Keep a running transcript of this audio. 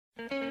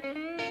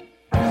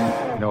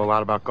You know a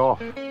lot about golf.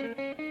 Well,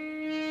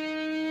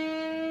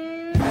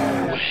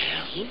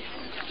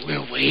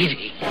 we're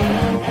waiting.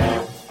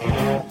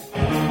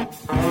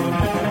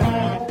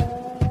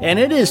 And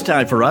it is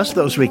time for us,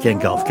 those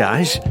weekend golf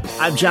guys.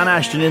 I'm John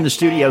Ashton in the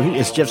studio. He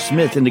is Jeff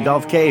Smith in the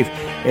Golf Cave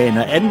in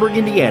Edinburgh,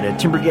 Indiana,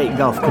 Timbergate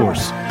Golf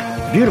Course.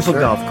 Beautiful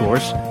golf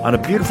course on a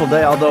beautiful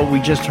day, although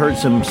we just heard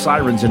some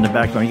sirens in the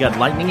background. You got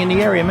lightning in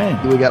the area,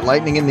 man. We got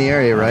lightning in the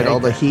area, right? All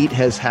the heat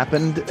has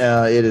happened.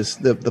 It is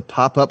the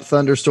pop-up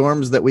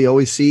thunderstorms that we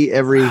always see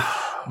every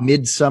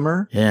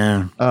midsummer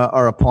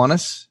are upon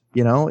us.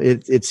 You know,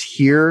 it's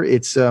here.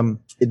 It's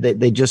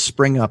they just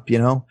spring up, you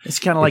know. It's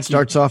kind of like it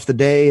starts off the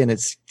day and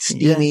it's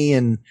steamy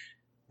and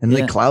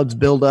the clouds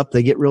build up.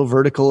 They get real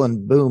vertical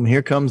and boom,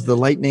 here comes the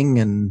lightning.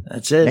 And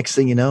that's it. Next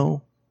thing you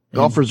know,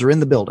 golfers are in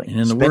the building. And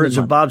in the words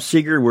of Bob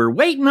Seger, we're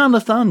waiting on the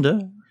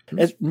thunder.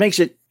 It makes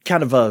it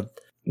kind of a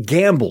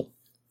gamble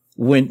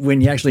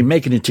when you actually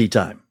make it in tee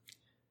time.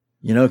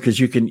 You know, because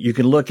you can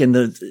look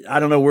in I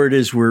don't know where it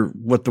is,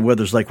 what the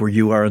weather's like where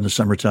you are in the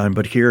summertime,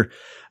 but here,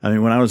 I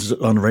mean, when I was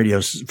on the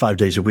radio 5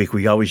 days a week,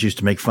 we always used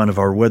to make fun of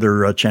our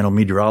weather channel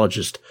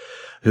meteorologist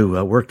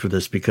who worked with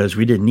us because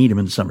we didn't need him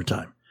in the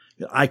summertime.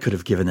 I could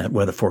have given that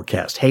weather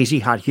forecast. Hazy,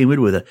 hot, humid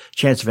with a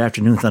chance of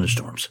afternoon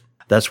thunderstorms.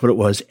 That's what it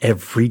was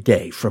every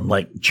day from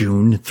like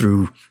June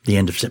through the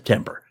end of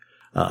September.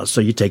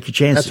 So you take your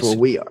chances. That's where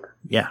we are.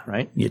 Yeah.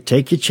 Right. You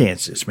take your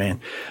chances,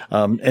 man.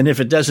 And if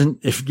you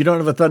don't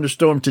have a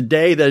thunderstorm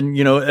today, then,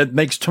 you know, it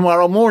makes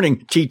tomorrow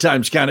morning tee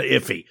time's kind of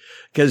iffy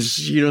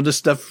because, you know, this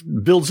stuff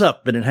builds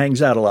up and it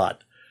hangs out a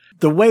lot.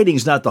 The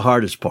waiting's not the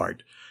hardest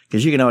part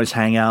because you can always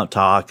hang out,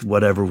 talk,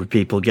 whatever with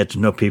people, get to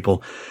know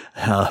people.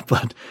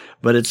 But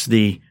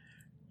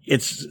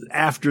it's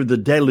after the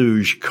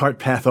deluge, cart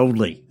path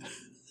only.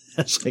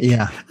 It's like,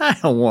 I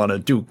don't want to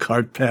do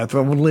cart path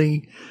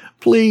only.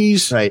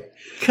 Please. Right.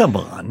 Come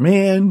on,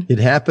 man. It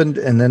happened,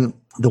 and then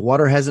the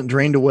water hasn't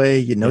drained away.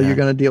 You know you're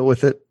going to deal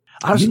with it.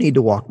 You need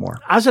to walk more.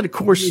 I was at a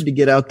course. You need to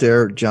get out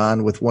there,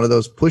 John, with one of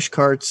those push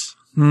carts.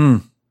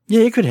 Yeah,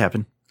 it could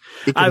happen.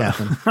 It could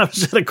happen. I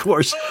was at a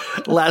course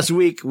last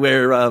week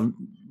where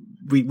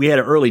we had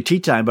an early tee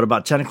time, but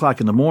about 10 o'clock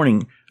in the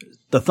morning,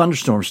 the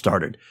thunderstorm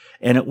started,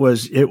 and it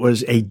was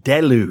a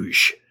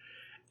deluge.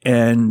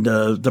 And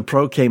the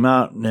pro came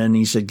out, and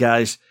he said,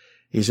 guys,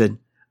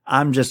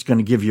 I'm just going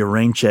to give you a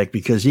rain check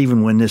because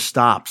even when this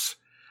stops,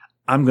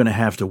 I'm going to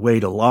have to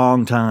wait a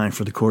long time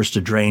for the course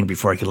to drain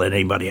before I can let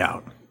anybody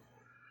out.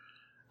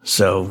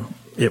 So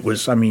it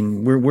was, I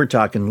mean, we're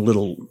talking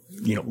little,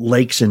 you know,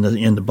 lakes in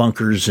the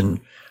bunkers and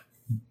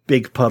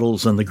big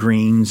puddles on the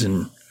greens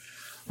and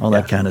all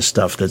that kind of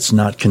stuff that's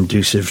not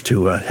conducive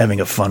to having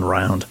a fun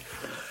round.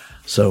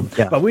 So,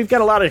 but we've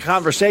got a lot of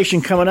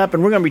conversation coming up,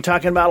 and we're going to be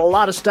talking about a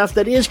lot of stuff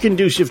that is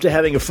conducive to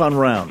having a fun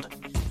round.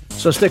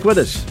 So stick with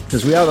us,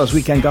 because we are those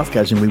weekend golf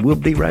guys, and we will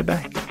be right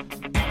back.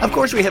 Of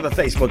course, we have a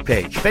Facebook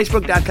page,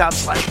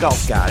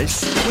 facebook.com/golf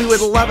guys. We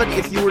would love it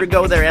if you were to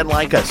go there and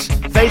like us.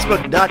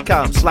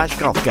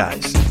 Facebook.com/golf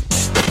guys.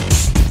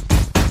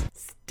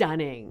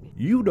 Stunning.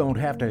 You don't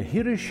have to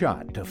hit a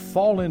shot to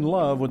fall in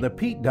love with the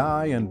Pete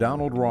Dye and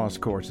Donald Ross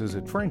courses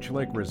at French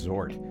Lick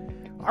Resort.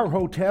 Our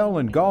hotel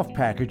and golf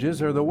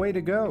packages are the way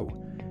to go.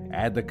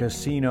 Add the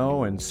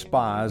casino and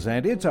spas,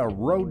 and it's a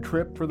road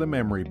trip for the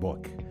memory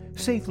book.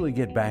 Safely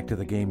get back to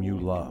the game you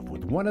love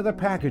with one of the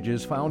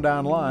packages found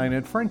online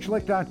at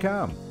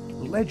FrenchLick.com.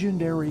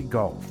 Legendary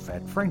golf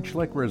at French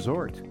Lick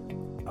Resort.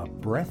 A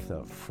breath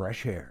of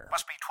fresh air.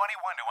 Must be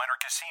 21 to enter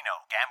casino.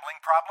 Gambling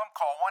problem?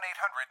 Call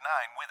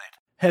 1-800-9-WITH-IT.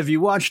 Have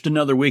you watched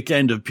another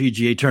weekend of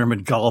PGA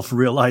Tournament golf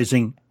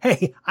realizing,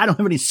 hey, I don't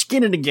have any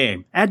skin in the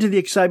game? Add to the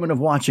excitement of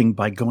watching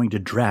by going to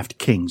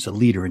DraftKings, a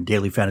leader in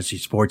daily fantasy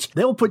sports.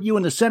 They'll put you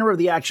in the center of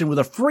the action with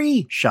a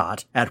free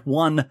shot at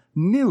 $1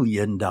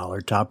 million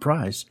top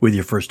prize with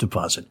your first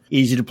deposit.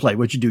 Easy to play.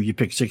 What you do, you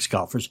pick 6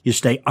 golfers. You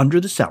stay under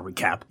the salary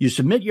cap. You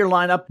submit your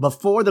lineup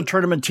before the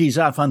tournament tees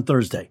off on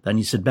Thursday. Then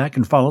you sit back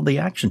and follow the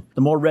action.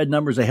 The more red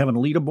numbers they have on the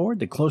leaderboard,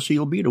 the closer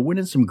you'll be to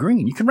winning some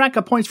green. You can rack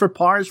up points for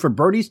pars, for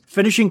birdies,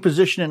 finishing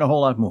position, and a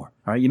whole lot more.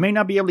 All right, you may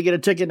not be able to get a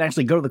ticket and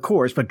actually go to the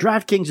course, but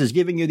DraftKings is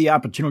giving you the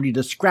opportunity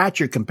to scratch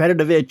your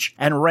competitive itch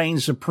and reign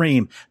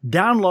supreme.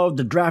 Download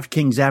the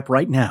DraftKings app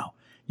right now.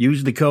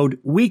 Use the code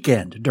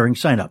WEEKEND during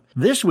sign-up.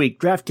 This week,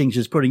 DraftKings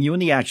is putting you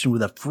in the action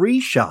with a free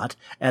shot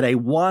at a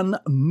 $1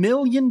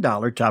 million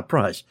top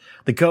prize.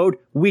 The code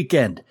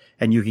WEEKEND,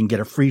 and you can get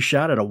a free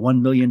shot at a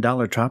 $1 million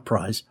top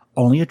prize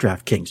only at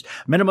DraftKings.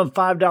 Minimum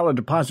 $5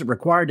 deposit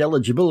required.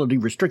 Eligibility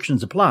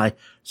restrictions apply.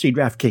 See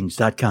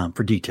DraftKings.com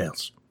for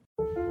details.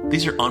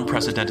 These are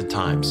unprecedented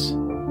times,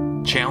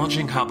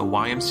 challenging how the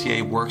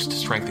YMCA works to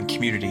strengthen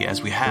community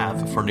as we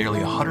have for nearly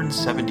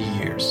 170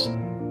 years.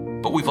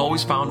 But we've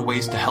always found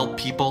ways to help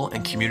people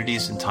and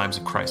communities in times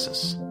of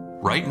crisis.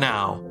 Right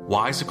now,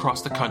 Ys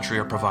across the country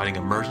are providing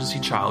emergency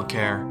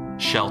childcare,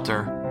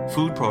 shelter,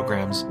 food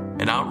programs,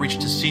 and outreach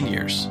to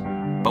seniors.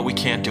 But we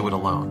can't do it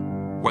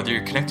alone. Whether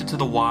you're connected to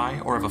the Y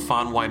or have a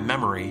fond Y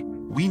memory,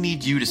 we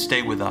need you to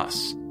stay with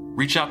us.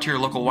 Reach out to your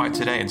local Y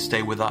today and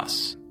stay with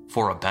us.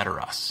 for a better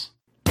us.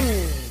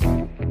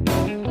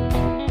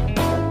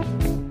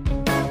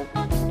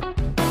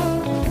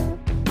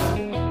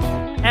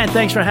 And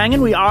thanks for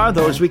hanging. We are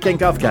those Weekend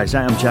Golf Guys.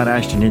 I am John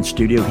Ashton in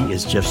studio. He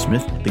is Jeff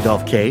Smith, the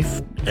Golf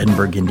Cave,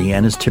 Edinburgh,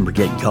 Indiana's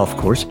Timbergate Golf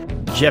Course.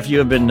 Jeff, you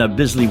have been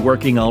busily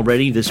working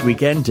already this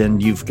weekend,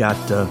 and you've got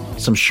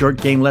some short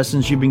game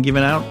lessons you've been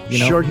giving out.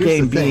 Short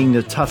game being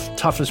the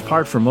toughest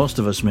part for most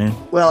of us, man.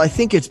 Well, I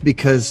think it's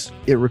because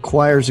it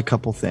requires a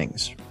couple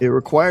things. It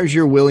requires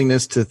your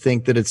willingness to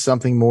think that it's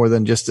something more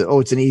than just,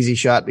 it's an easy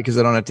shot because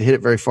I don't have to hit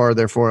it very far,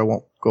 therefore I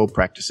won't go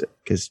practice it,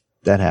 because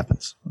that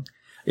happens.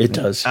 It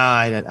does.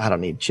 I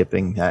don't need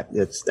chipping.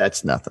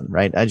 That's nothing,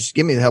 right? I just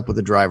give me the help with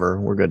the driver.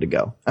 We're good to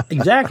go.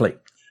 Exactly.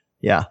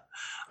 Yeah.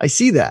 I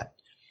see that.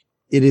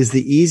 It is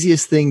the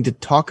easiest thing to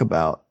talk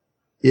about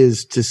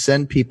is to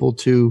send people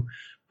to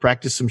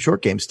practice some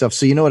short game stuff.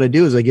 So you know what I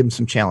do is I give them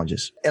some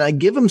challenges, and I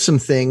give them some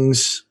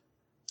things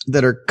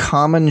that are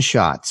common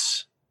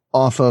shots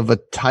off of a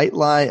tight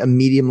lie, a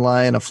medium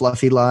lie, and a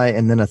fluffy lie,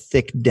 and then a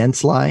thick,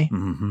 dense lie.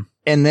 Mm-hmm.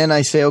 And then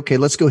I say, okay,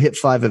 let's go hit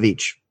 5 of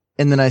each.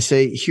 And then I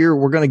say, here,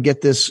 we're going to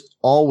get this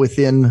all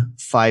within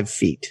 5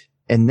 feet.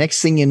 And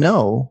next thing you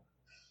know,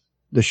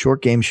 the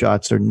short game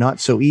shots are not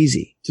so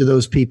easy to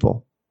those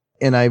people.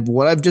 And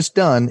what I've just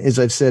done is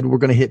I've said, we're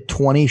going to hit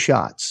 20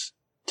 shots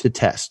to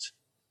test.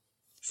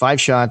 5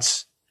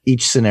 shots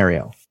each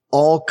scenario,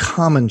 all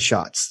common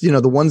shots,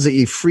 the ones that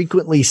you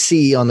frequently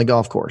see on the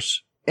golf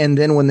course. And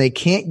then when they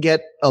can't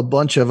get a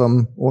bunch of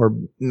them or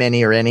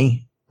many or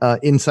any,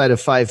 inside of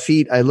 5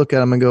 feet, I look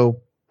at them and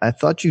go, I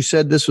thought you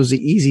said this was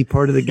the easy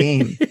part of the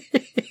game.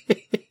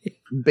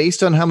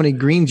 Based on how many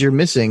greens you're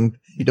missing,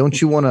 don't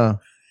you want to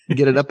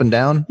get it up and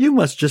down? You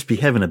must just be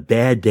having a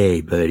bad day,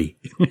 buddy.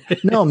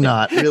 No, I'm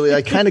not really.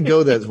 I kind of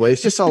go that way.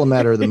 It's just all a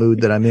matter of the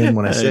mood that I'm in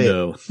when I say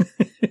it.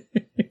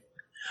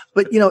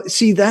 But,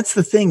 see, that's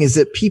the thing is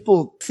that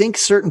people think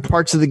certain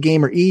parts of the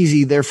game are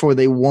easy, therefore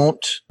they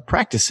won't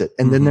practice it.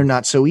 And then they're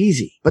not so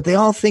easy. But they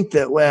all think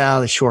that,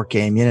 well, the short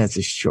game, it's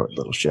a short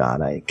little shot.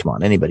 Come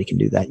on, anybody can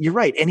do that. You're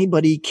right.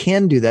 Anybody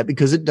can do that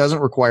because it doesn't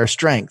require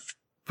strength.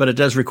 But it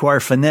does require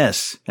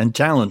finesse and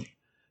talent.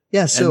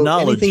 Yeah. So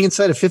anything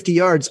inside of 50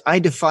 yards, I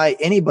defy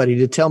anybody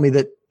to tell me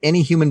that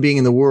any human being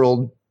in the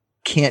world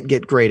can't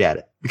get great at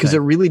it. Because it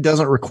really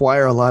doesn't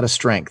require a lot of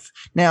strength.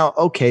 Now,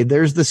 okay,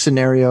 there's the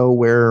scenario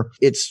where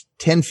it's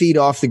 10 feet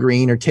off the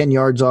green or 10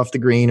 yards off the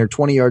green or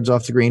 20 yards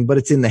off the green, but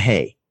it's in the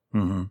hay.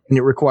 Mm-hmm. And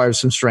it requires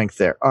some strength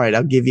there. All right,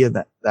 I'll give you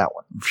that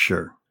one.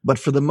 Sure. But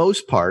for the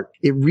most part,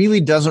 it really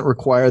doesn't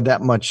require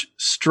that much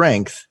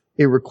strength.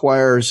 It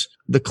requires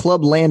the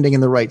club landing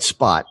in the right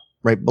spot,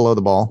 right below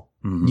the ball,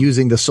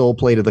 using the sole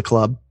plate of the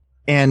club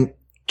and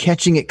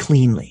catching it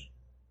cleanly.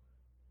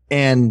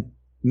 And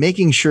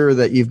making sure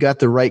that you've got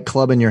the right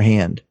club in your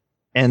hand.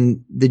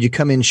 And did you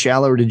come in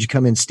shallow or did you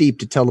come in steep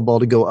to tell the ball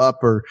to go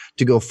up or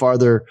to go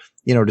farther,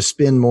 to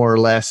spin more or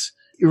less?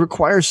 It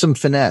requires some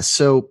finesse.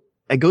 So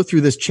I go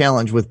through this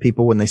challenge with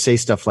people when they say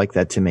stuff like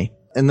that to me.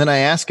 And then I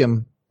ask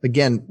them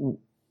again,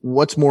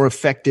 what's more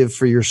effective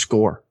for your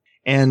score?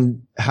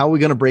 And how are we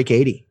going to break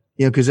 80?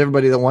 Because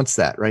everybody that wants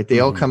that, right?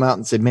 They all come out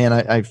and say, man,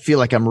 I feel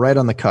like I'm right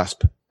on the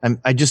cusp.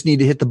 I just need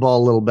to hit the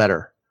ball a little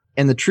better.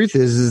 And the truth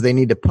is they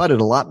need to putt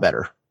it a lot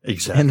better.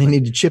 Exactly. And they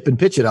need to chip and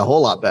pitch it a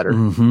whole lot better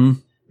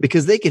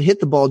because they could hit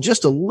the ball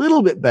just a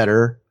little bit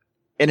better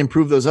and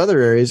improve those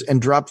other areas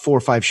and drop 4 or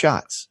 5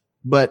 shots.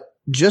 But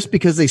just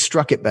because they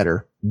struck it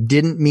better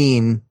didn't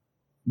mean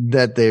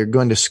that they're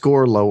going to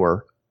score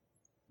lower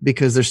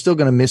because they're still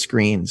going to miss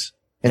greens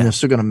and they're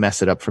still going to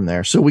mess it up from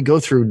there. So we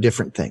go through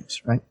different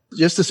things, right?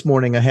 Just this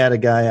morning, I had a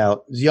guy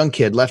out, he's a young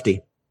kid,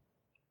 lefty,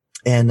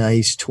 and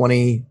he's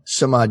 20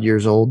 some odd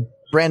years old,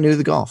 brand new to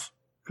the golf,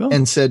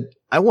 and said,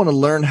 I want to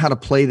learn how to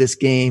play this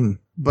game,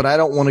 but I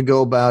don't want to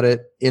go about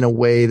it in a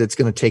way that's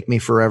going to take me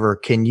forever.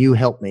 Can you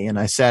help me? And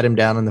I sat him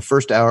down in the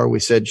first hour.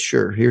 We said,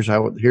 sure, here's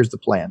the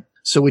plan.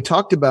 So we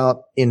talked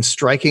about in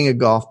striking a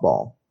golf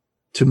ball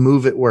to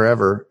move it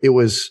wherever, it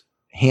was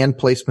hand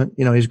placement,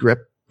 his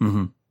grip,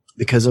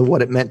 because of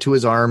what it meant to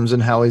his arms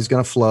and how he's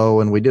going to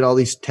flow. And we did all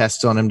these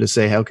tests on him to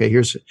say, okay,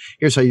 here's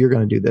how you're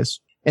going to do this.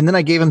 And then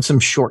I gave him some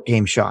short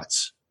game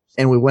shots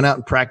and we went out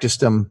and practiced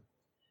them.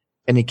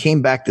 And he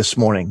came back this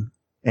morning.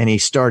 And he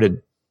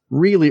started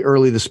really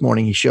early this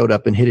morning. He showed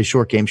up and hit his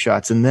short game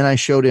shots. And then I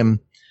showed him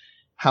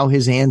how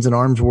his hands and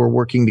arms were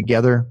working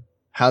together,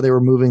 how they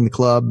were moving the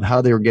club,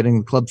 how they were getting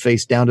the club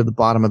face down to the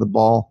bottom of the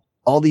ball.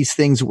 All these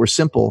things that were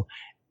simple.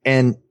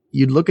 And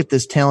you'd look at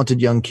this talented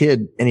young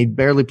kid and he'd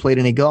barely played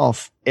any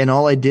golf. And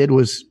all I did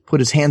was put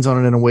his hands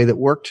on it in a way that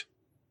worked.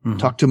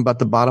 Talk to him about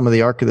the bottom of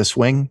the arc of the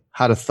swing,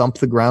 how to thump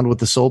the ground with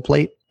the sole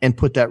plate and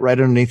put that right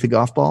underneath the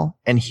golf ball.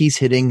 And he's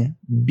hitting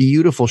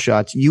beautiful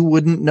shots. You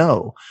wouldn't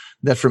know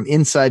that from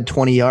inside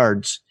 20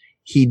 yards,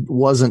 he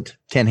wasn't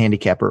 10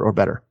 handicapper or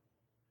better.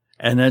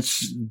 And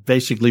that's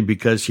basically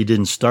because he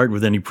didn't start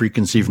with any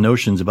preconceived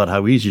notions about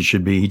how easy it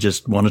should be. He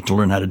just wanted to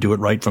learn how to do it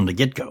right from the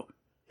get-go.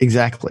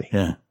 Exactly.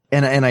 Yeah.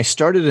 And I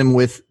started him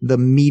with the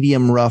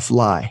medium rough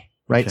lie,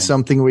 right? Okay.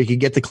 Something where he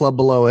could get the club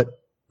below it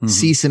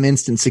see some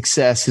instant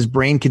success. His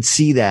brain could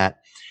see that.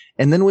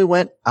 And then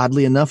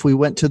oddly enough, we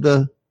went to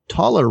the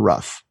taller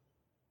rough.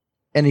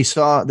 And he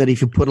saw that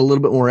if you put a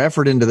little bit more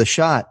effort into the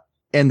shot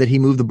and that he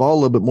moved the ball a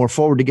little bit more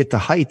forward to get the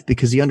height,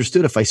 because he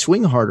understood if I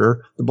swing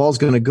harder, the ball's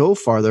going to go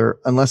farther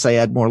unless I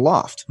add more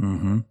loft.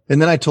 Mm-hmm.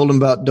 And then I told him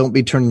about don't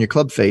be turning your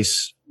club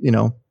face,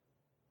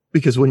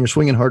 because when you're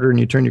swinging harder and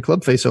you turn your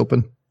club face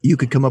open, you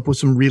could come up with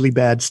some really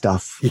bad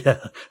stuff. Yeah.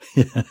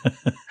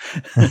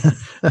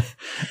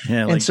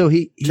 Yeah. And so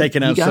he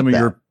taking out some of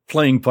your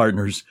playing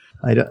partners.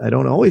 I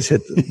don't always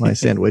hit my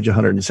sand wedge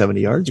 170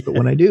 yards, but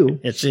when I do,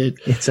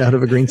 it's out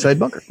of a greenside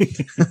bunker.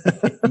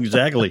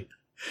 Exactly.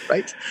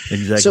 Right.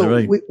 Exactly. So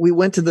right. we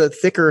went to the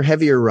thicker,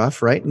 heavier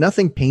rough, right?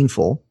 Nothing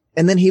painful.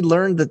 And then he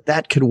learned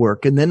that could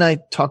work. And then I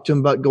talked to him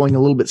about going a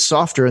little bit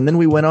softer. And then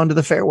we went on to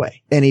the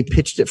fairway and he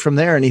pitched it from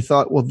there. And he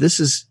thought, well,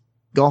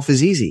 golf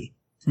is easy.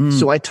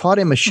 So I taught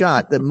him a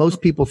shot that most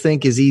people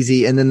think is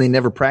easy and then they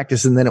never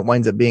practice and then it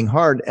winds up being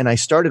hard. And I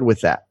started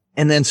with that.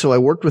 And then so I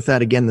worked with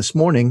that again this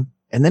morning.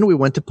 And then we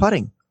went to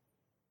putting.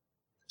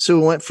 So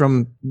we went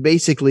from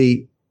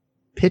basically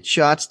pitch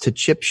shots to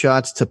chip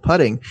shots to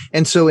putting.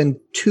 And so in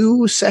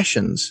 2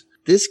 sessions,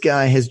 this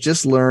guy has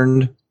just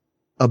learned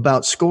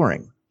about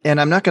scoring.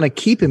 And I'm not going to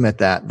keep him at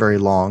that very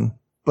long,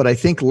 but I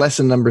think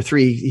lesson number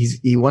 3,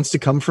 he wants to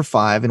come for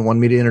 5 and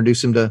wanted me to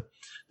introduce him to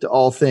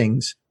all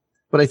things.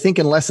 But I think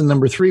in lesson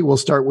number 3, we'll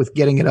start with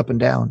getting it up and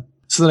down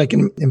so that I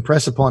can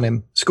impress upon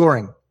him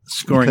scoring.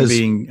 Scoring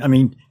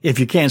being, if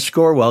you can't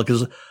score well,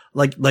 because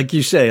like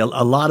you say, a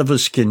lot of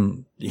us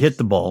can hit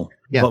the ball,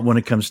 but when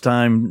it comes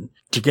time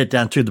to get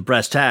down to the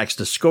brass tacks,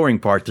 the scoring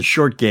part, the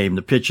short game,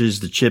 the pitches,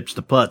 the chips,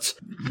 the putts,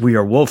 we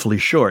are woefully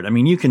short. I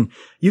mean, you can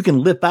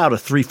lip out a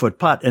 3-foot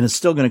putt and it's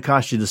still going to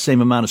cost you the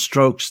same amount of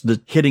strokes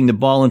that hitting the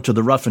ball into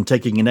the rough and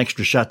taking an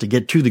extra shot to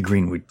get to the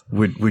green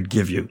would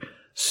give you.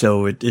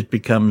 So it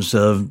becomes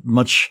a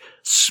much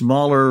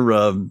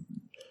smaller,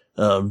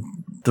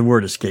 the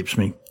word escapes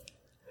me.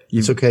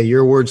 It's okay.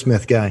 You're a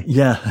wordsmith guy.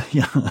 Yeah.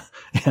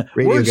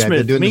 Radio wordsmith, guy.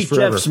 Been doing meet this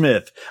forever. Jeff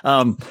Smith.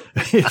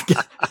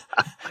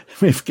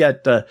 We've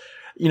got,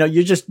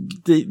 you just,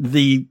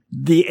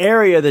 the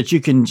area that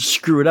you can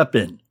screw it up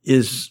in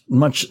is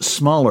much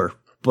smaller,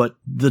 but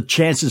the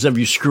chances of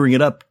you screwing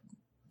it up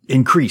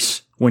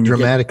increase when you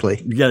dramatically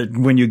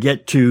when you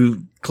get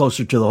to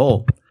closer to the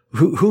hole.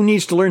 Who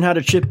needs to learn how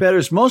to chip better?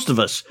 It's most of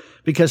us,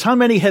 because how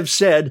many have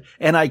said,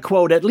 and I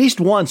quote, at least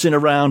once in a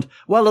round,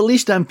 well, at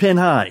least I'm pin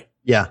high.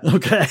 Yeah.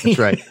 Okay. That's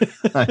right.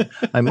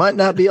 I might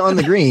not be on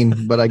the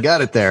green, but I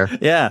got it there.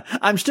 Yeah.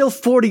 I'm still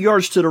 40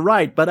 yards to the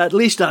right, but at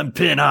least I'm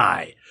pin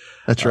high.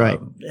 That's right.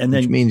 And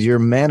then, which means you're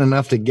man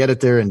enough to get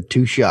it there in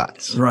 2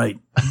 shots. Right.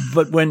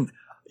 But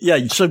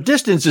so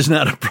distance is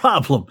not a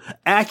problem.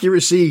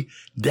 Accuracy,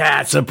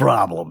 that's a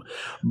problem.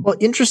 Well,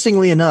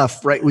 interestingly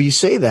enough, right, when you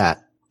say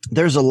that,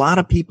 there's a lot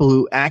of people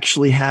who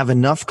actually have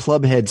enough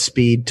club head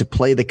speed to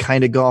play the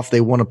kind of golf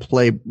they want to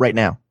play right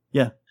now.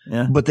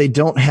 Yeah. But they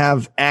don't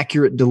have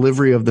accurate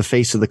delivery of the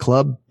face of the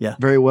club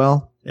very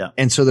well. Yeah.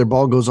 And so their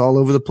ball goes all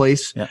over the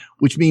place,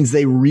 which means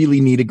they really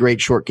need a great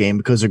short game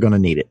because they're going to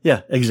need it.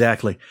 Yeah,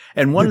 exactly.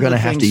 And they're going to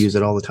have to use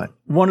it all the time.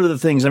 One of the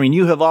things, I mean,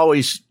 you have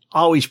always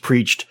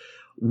preached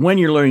when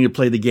you're learning to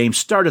play the game,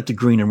 start at the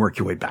green and work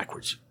your way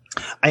backwards.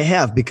 I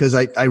have, because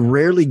I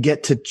rarely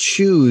get to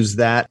choose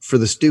that for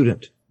the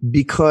student,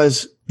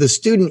 because the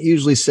student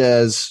usually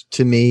says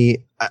to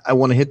me, I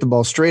want to hit the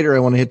ball straighter. I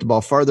want to hit the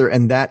ball farther.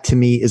 And that to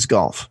me is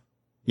golf.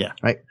 Yeah.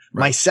 Right.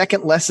 My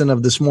second lesson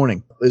of this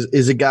morning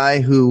is a guy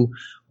who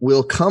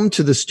will come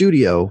to the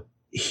studio.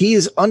 He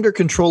is under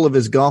control of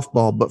his golf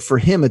ball, but for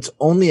him, it's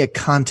only a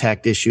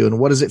contact issue. And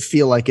what does it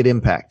feel like at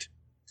impact?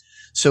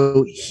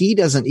 So he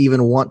doesn't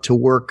even want to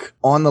work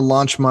on the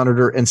launch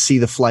monitor and see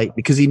the flight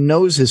because he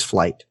knows his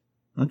flight.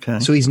 Okay.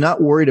 So he's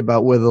not worried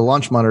about whether the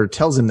launch monitor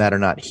tells him that or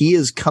not. He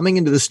is coming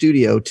into the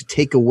studio to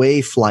take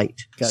away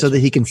flight so that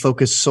he can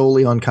focus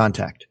solely on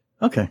contact.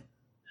 Okay.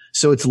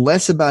 So it's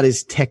less about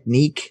his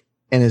technique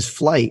and his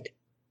flight.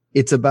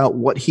 It's about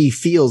what he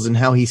feels and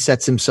how he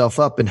sets himself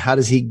up and how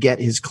does he get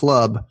his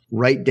club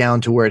right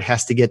down to where it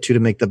has to get to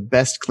make the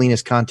best,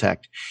 cleanest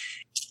contact.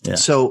 Yeah.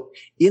 So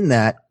in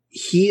that,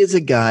 he is a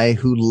guy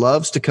who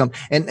loves to come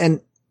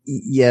and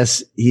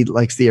yes, he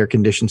likes the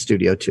air-conditioned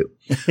studio too.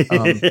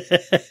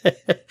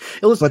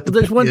 But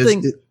there's one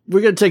thing,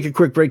 we're going to take a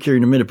quick break here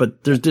in a minute,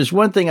 but there's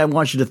one thing I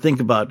want you to think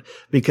about,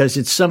 because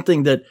it's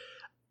something that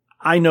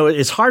I know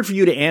it's hard for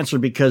you to answer,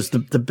 because the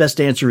best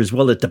answer is,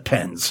 well, it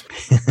depends.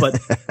 But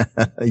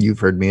you've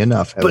heard me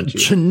enough, haven't but you?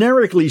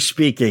 Generically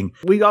speaking,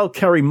 we all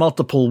carry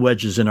multiple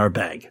wedges in our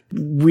bag.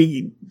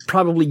 We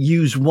probably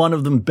use one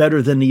of them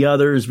better than the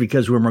others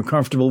because we're more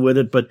comfortable with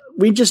it. But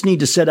we just need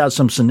to set out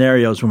some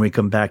scenarios when we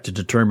come back to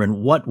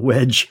determine what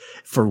wedge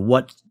for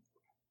what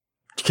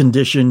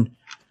condition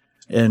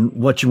and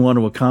what you want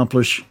to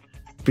accomplish,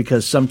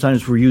 because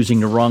sometimes we're using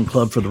the wrong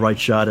club for the right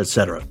shot,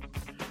 etc.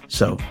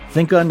 So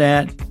think on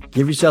that.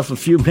 Give yourself a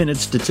few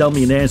minutes to tell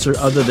me an answer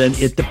other than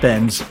it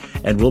depends,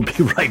 and we'll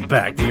be right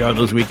back. We are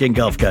those Weekend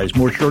Golf Guys.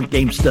 More short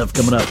game stuff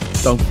coming up.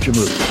 Don't you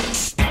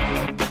move.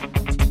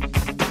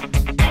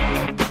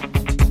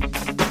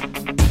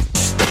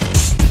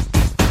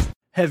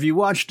 Have you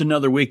watched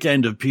another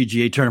weekend of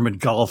PGA Tournament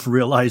golf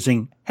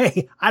realizing,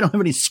 hey, I don't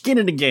have any skin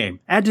in the game?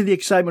 Add to the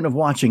excitement of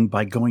watching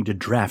by going to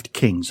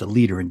DraftKings, a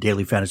leader in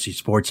daily fantasy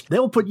sports.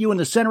 They'll put you in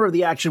the center of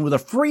the action with a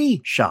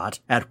free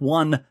shot at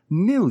 $1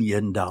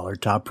 million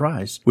top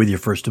prize with your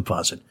first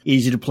deposit.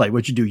 Easy to play.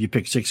 What you do, you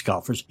pick 6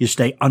 golfers. You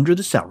stay under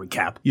the salary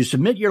cap. You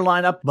submit your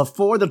lineup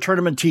before the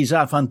tournament tees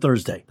off on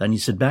Thursday. Then you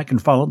sit back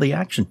and follow the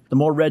action. The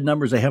more red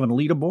numbers they have on the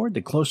leaderboard,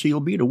 the closer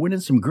you'll be to winning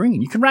some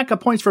green. You can rack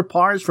up points for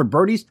pars, for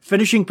birdies,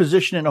 finishing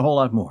position, and a whole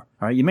lot more.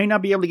 All right, you may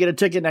not be able to get a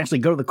ticket and actually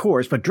go to the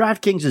course, but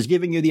DraftKings is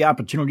giving you the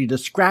opportunity to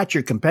scratch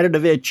your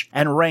competitive itch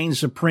and reign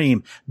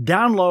supreme.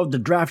 Download the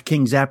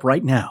DraftKings app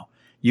right now.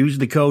 Use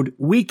the code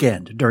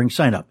WEEKEND during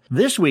sign-up.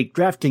 This week,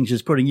 DraftKings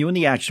is putting you in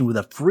the action with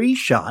a free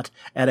shot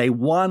at a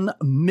 $1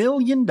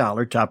 million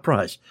top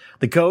prize.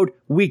 The code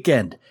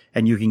WEEKEND,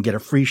 and you can get a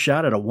free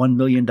shot at a $1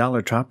 million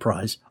top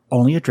prize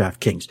only at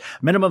DraftKings.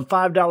 Minimum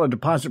 $5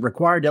 deposit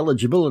required.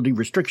 Eligibility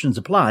restrictions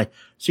apply.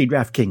 See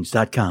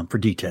DraftKings.com for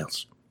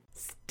details.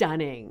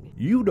 Stunning.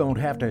 You don't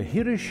have to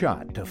hit a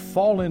shot to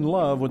fall in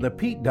love with the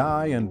Pete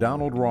Dye and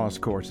Donald Ross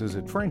courses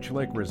at French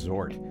Lake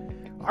Resort.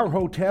 Our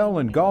hotel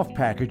and golf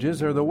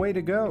packages are the way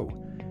to go.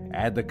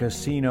 Add the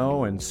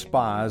casino and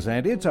spas,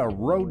 and it's a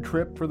road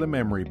trip for the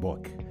memory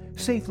book.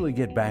 Safely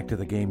get back to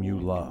the game you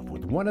love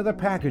with one of the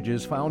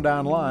packages found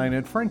online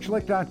at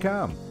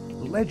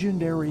FrenchLick.com.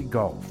 Legendary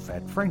golf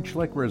at French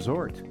Lake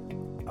Resort.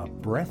 A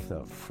breath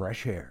of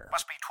fresh air.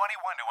 Must be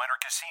 21 to enter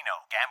casino.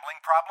 Gambling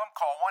problem?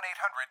 Call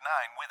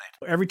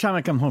 1-800-9-WITH-IT. Every time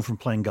I come home from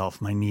playing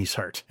golf, my knees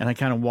hurt. And I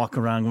kind of walk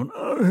around going,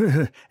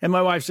 ugh. And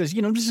my wife says,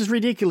 this is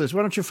ridiculous. Why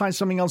don't you find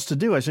something else to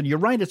do? I said, you're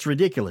right, it's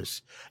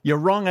ridiculous. You're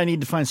wrong, I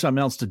need to find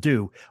something else to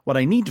do. What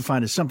I need to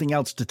find is something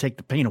else to take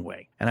the pain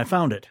away. And I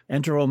found it.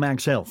 Enter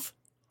Omax Health.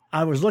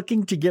 I was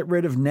looking to get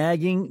rid of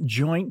nagging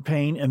joint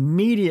pain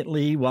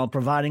immediately while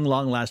providing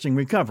long-lasting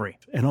recovery.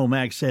 And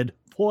Omax said,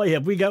 boy,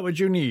 have we got what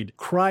you need.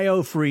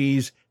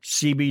 Cryo-Freeze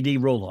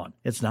CBD Roll-On.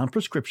 It's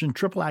non-prescription,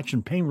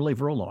 triple-action pain relief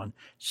roll-on,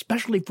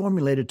 specially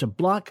formulated to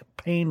block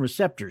pain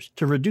receptors,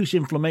 to reduce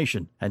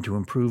inflammation, and to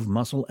improve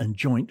muscle and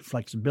joint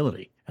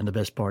flexibility. And the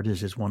best part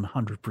is it's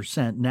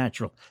 100%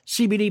 natural.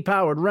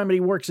 CBD-powered remedy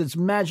works its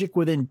magic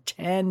within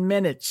 10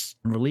 minutes.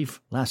 And relief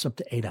lasts up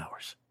to 8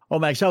 hours.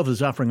 Omax Health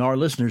is offering our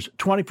listeners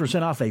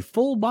 20% off a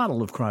full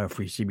bottle of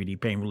Cryo-Freeze CBD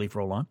Pain Relief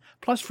Roll-On,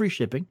 plus free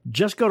shipping.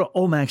 Just go to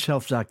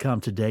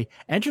omaxhealth.com today.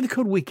 Enter the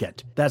code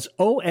WEEKEND. That's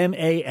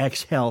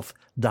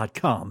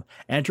omaxhealth.com.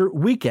 Enter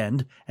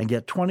WEEKEND and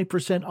get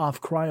 20% off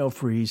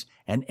Cryo-Freeze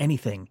and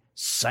anything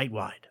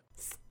site-wide.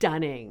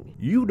 Stunning.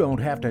 You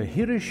don't have to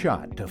hit a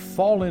shot to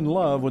fall in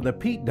love with the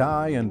Pete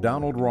Dye and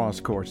Donald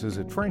Ross courses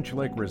at French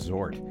Lake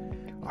Resort.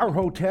 Our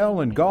hotel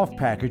and golf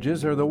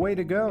packages are the way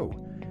to go.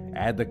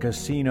 Add the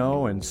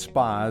casino and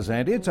spas,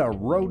 and it's a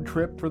road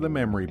trip for the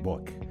memory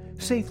book.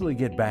 Safely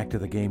get back to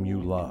the game you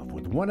love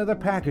with one of the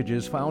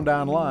packages found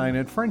online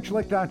at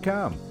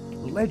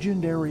FrenchLick.com.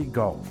 Legendary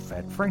golf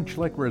at French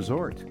Lake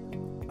Resort.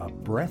 A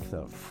breath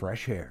of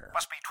fresh air.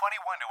 Must be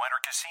 21 to enter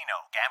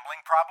casino.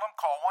 Gambling problem?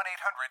 Call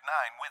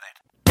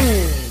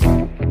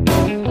 1-800-9-WITH-IT.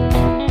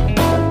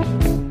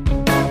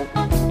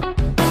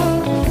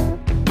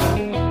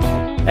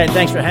 And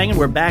thanks for hanging.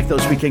 We're back,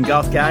 those weekend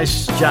golf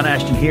guys. John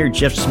Ashton here,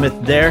 Jeff Smith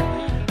there.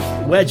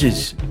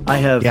 Wedges. I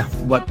have,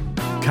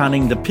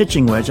 counting the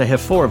pitching wedge, I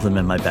have 4 of them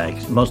in my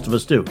bag. Most of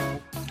us do.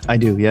 I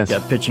do, yes.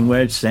 Got pitching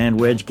wedge,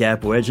 sand wedge,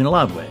 gap wedge, and a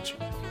lob wedge.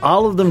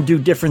 All of them do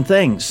different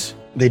things.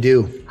 They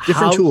do.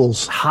 Different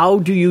tools. How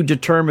do you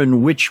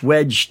determine which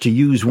wedge to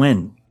use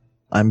when?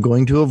 I'm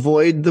going to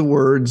avoid the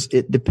words,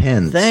 it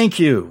depends. Thank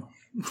you.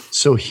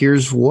 So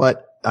here's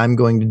what I'm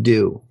going to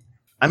do.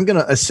 I'm going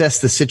to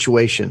assess the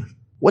situation.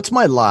 What's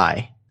my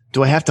lie?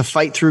 Do I have to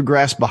fight through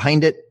grass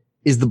behind it?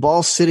 Is the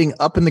ball sitting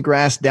up in the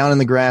grass, down in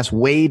the grass,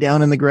 way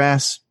down in the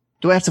grass?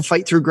 Do I have to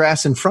fight through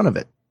grass in front of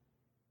it?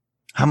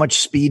 How much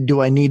speed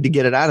do I need to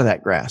get it out of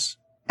that grass?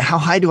 How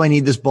high do I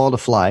need this ball to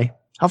fly?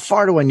 How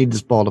far do I need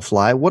this ball to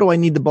fly? What do I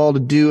need the ball to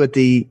do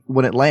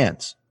when it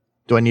lands?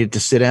 Do I need it to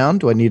sit down?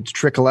 Do I need it to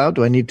trickle out?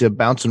 Do I need to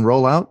bounce and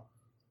roll out?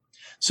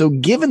 So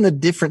given the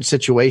different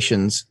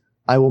situations,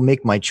 I will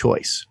make my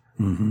choice.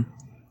 Mm-hmm.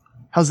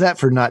 How's that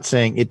for not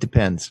saying it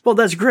depends? Well,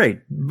 that's great.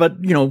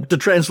 But, the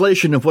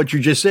translation of what you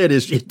just said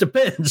is it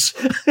depends.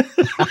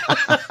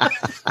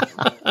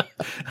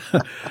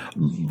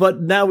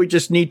 But now we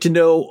just need to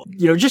know,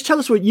 just tell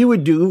us what you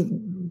would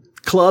do,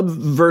 club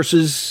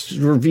versus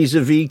or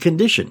vis-a-vis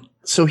condition.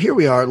 So here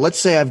we are. Let's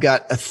say I've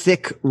got a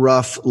thick,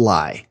 rough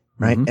lie,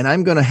 right? Mm-hmm. And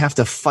I'm going to have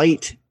to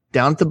fight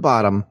down at the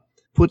bottom,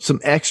 put some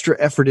extra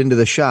effort into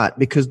the shot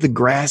because the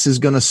grass is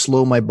going to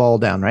slow my ball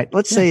down, right?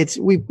 Let's say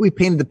we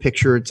painted the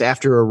picture. It's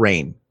after a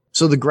rain.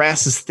 So the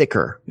grass is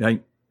thicker.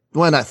 Right.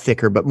 Well, not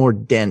thicker, but more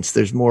dense.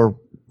 There's more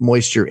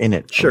moisture in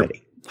it. Sure.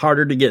 Already.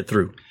 Harder to get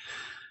through.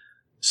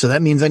 So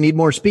that means I need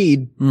more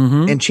speed.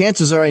 Mm-hmm. And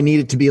chances are I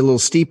need it to be a little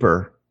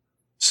steeper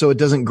so it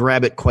doesn't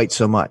grab it quite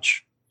so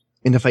much.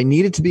 And if I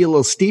need it to be a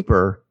little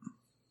steeper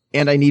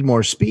and I need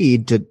more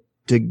speed to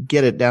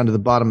get it down to the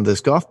bottom of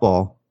this golf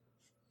ball,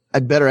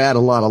 I'd better add a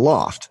lot of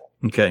loft.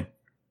 Okay.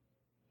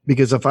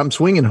 because if I'm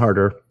swinging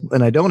harder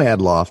and I don't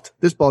add loft,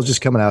 this ball's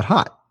just coming out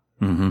hot.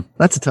 Mm-hmm.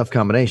 That's a tough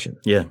combination.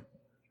 Yeah.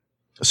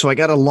 So I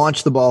got to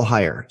launch the ball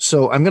higher.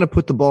 So I'm going to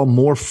put the ball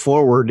more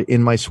forward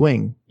in my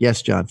swing.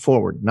 Yes, John,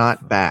 forward,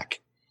 not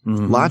back.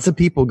 Mm-hmm. Lots of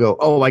people go,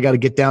 oh, I got to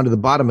get down to the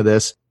bottom of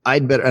this.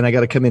 And I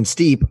got to come in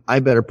steep. I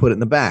better put it in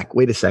the back.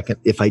 Wait a second.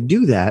 If I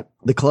do that,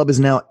 the club is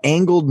now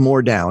angled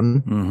more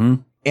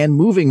down and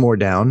moving more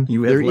down.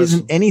 There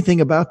isn't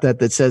anything about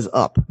that says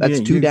up.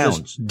 That's two downs.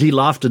 Just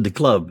de-lofted the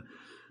club.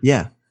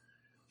 Yeah.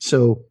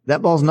 So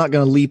that ball's not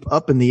going to leap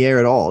up in the air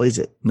at all, is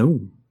it? No.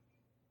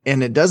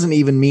 And it doesn't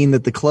even mean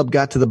that the club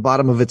got to the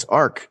bottom of its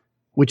arc,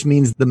 which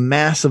means the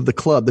mass of the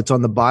club that's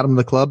on the bottom of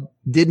the club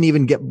didn't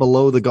even get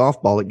below the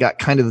golf ball. It got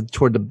kind of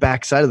toward the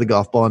back side of the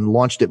golf ball and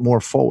launched it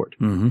more forward.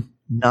 Mm-hmm.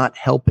 Not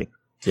helping.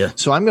 Yeah.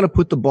 So I'm going to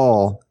put the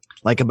ball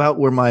like about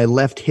where my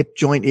left hip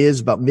joint is,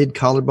 about mid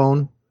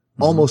collarbone,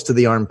 almost to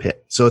the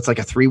armpit. So it's like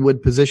a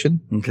 3-wood position.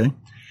 Okay.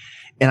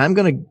 And I'm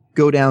going to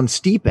go down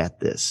steep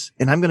at this,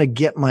 and I'm going to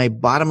get my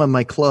bottom of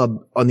my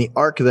club on the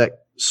arc of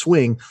that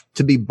swing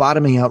to be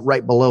bottoming out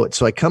right below it.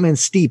 So I come in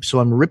steep. So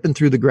I'm ripping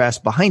through the grass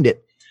behind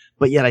it,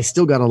 but yet I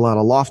still got a lot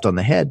of loft on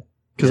the head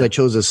because I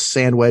chose a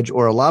sand wedge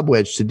or a lob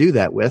wedge to do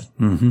that with.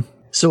 Mm-hmm.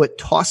 So it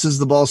tosses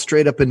the ball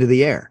straight up into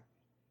the air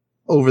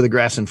over the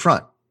grass in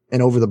front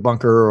and over the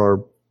bunker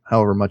or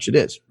however much it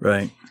is.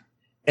 Right.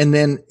 And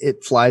then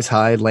it flies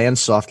high,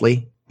 lands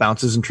softly,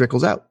 bounces and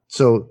trickles out.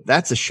 So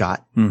that's a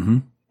shot. Mm-hmm.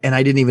 And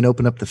I didn't even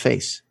open up the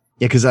face.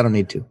 Yeah, because I don't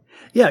need to.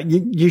 Yeah,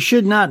 you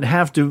should not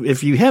have to.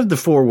 If you have the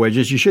 4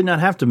 wedges, you should not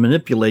have to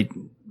manipulate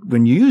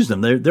when you use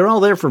them. They're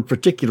all there for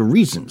particular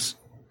reasons.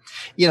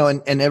 You know,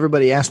 and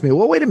everybody asked me,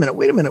 well, wait a minute.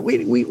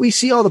 We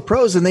see all the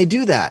pros and they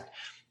do that.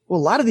 Well,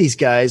 a lot of these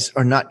guys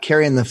are not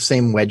carrying the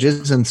same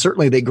wedges, and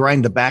certainly they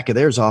grind the back of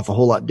theirs off a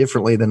whole lot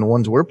differently than the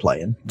ones we're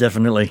playing.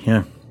 Definitely,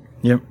 yeah.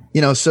 Yep. You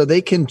know, so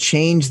they can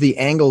change the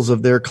angles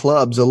of their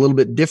clubs a little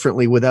bit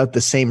differently without the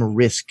same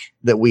risk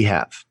that we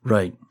have.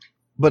 Right.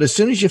 But as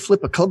soon as you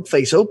flip a club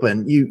face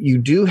open, you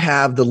do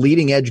have the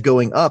leading edge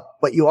going up,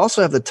 but you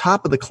also have the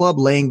top of the club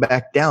laying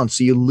back down.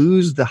 So you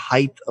lose the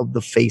height of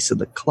the face of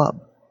the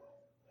club.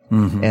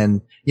 Mm-hmm.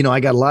 And, you know, I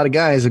got a lot of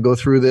guys that go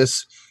through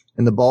this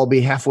and the ball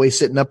be halfway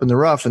sitting up in the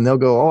rough and they'll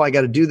go, oh, I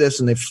got to do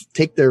this. And they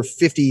take their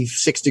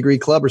 56-degree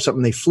club or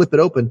something. They flip it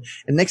open.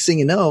 And next thing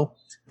you know,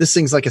 this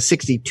thing's like a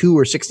 62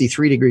 or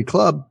 63-degree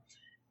club.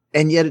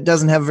 And yet it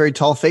doesn't have a very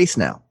tall face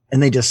now.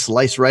 And they just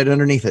slice right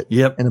underneath it.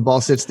 Yep. And the ball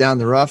sits down in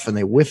the rough and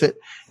they whiff it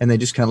and they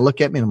just kind of look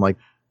at me and I'm like,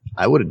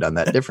 I would have done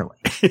that differently.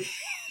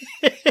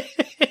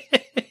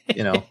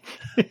 You know,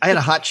 I had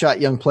a hotshot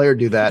young player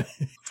do that.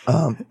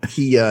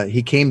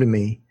 He came to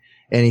me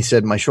and he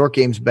said, my short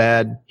game's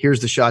bad. Here's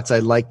the shots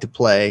I'd like to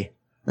play.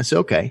 I said,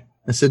 okay.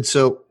 I said,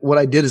 so what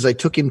I did is I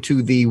took him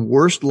to the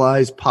worst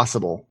lies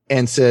possible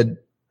and said,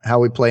 how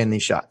are we playing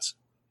these shots?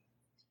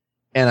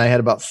 And I had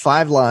about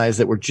 5 lies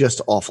that were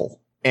just awful.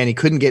 And he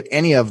couldn't get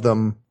any of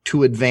them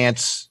to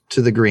advance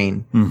to the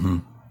green. Mm-hmm.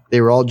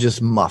 They were all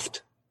just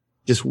muffed,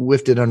 just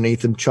whiffed it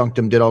underneath him, chunked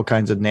him, did all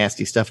kinds of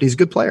nasty stuff. And he's a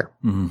good player.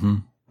 Mm-hmm.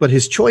 But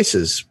his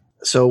choices,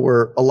 so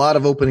were a lot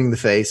of opening the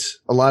face,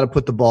 a lot of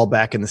put the ball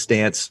back in the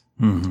stance.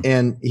 Mm-hmm.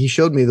 And he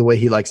showed me the way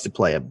he likes to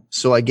play him.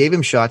 So I gave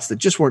him shots that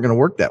just weren't going to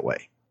work that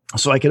way.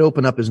 So I could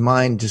open up his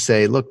mind to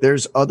say, look,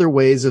 there's other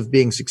ways of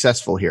being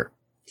successful here.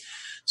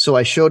 So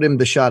I showed him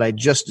the shot I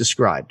just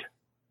described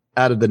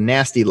out of the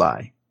nasty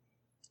lie.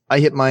 I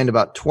hit mine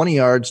about 20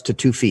 yards to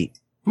 2 feet.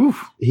 Oof.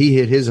 He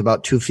hit his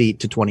about 2 feet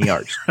to 20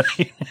 yards.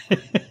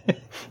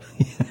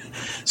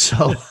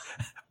 So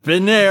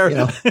been there. You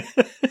know.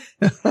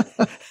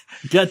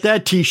 Got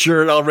that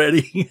T-shirt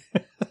already.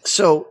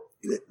 So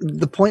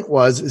the point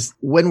is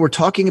when we're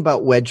talking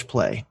about wedge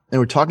play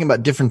and we're talking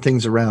about different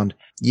things around,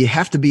 you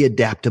have to be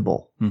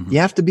adaptable. Mm-hmm. You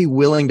have to be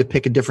willing to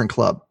pick a different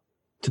club,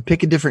 to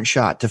pick a different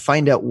shot, to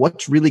find out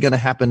what's really going to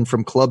happen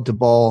from club to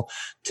ball,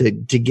 to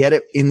get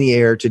it in the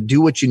air, to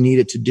do what you need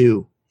it to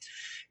do.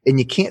 And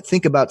you can't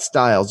think about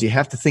styles. You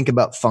have to think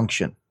about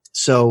function.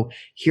 So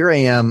here I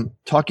am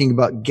talking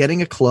about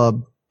getting a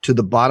club to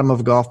the bottom of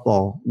a golf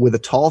ball with a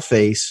tall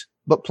face,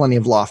 but plenty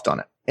of loft on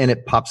it. And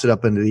it pops it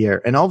up into the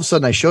air. And all of a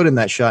sudden I showed him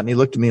that shot and he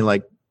looked at me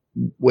like,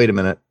 wait a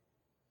minute.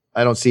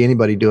 I don't see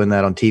anybody doing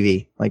that on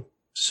TV. Like,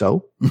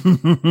 so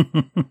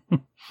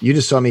you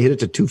just saw me hit it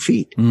to 2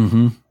 feet.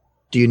 Mm-hmm.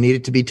 Do you need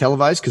it to be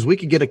televised? Because we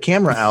could get a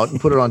camera out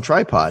and put it on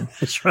tripod.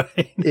 That's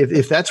right.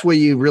 If that's where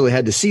you really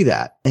had to see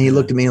that. And he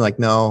looked at me like,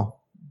 no.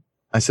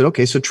 I said,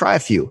 okay, so try a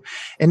few.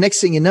 And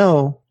next thing you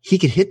know, he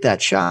could hit that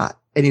shot.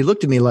 And he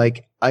looked at me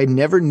like, I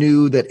never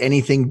knew that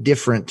anything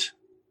different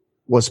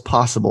was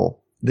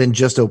possible than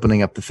just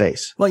opening up the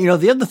face. Well, you know,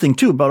 the other thing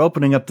too about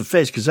opening up the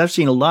face, because I've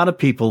seen a lot of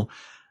people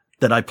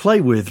that I play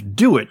with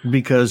do it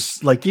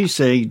because, like you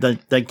say,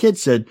 that kid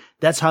said,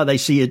 that's how they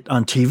see it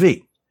on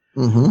TV.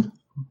 Mm-hmm.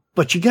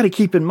 But you got to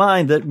keep in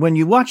mind that when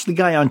you watch the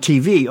guy on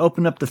TV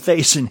open up the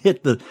face and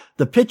hit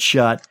the pitch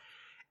shot,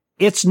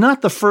 it's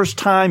not the first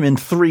time in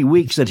 3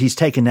 weeks that he's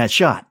taken that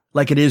shot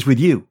like it is with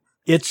you.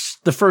 It's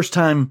the first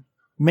time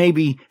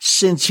maybe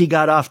since he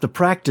got off the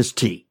practice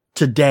tee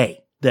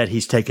today that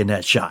he's taken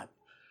that shot.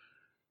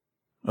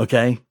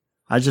 Okay?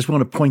 I just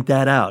want to point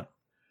that out.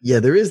 Yeah,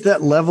 there is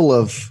that level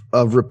of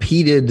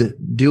repeated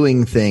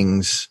doing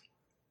things.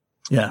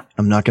 Yeah.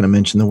 I'm not going to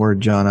mention the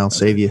word, John. I'll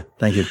save you.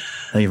 Thank you.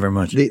 Thank you very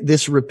much.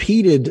 This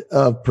repeated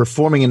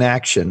performing an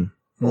action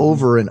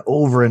over and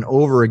over and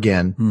over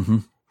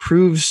again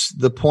proves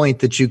the point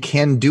that you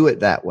can do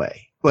it that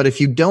way. But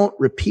if you don't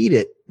repeat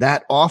it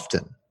that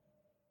often,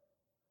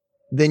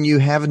 then you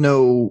have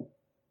no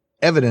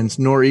evidence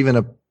nor even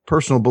a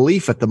personal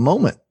belief at the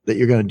moment that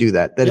you're going to do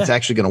that it's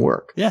actually going to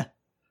work. Yeah.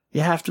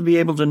 You have to be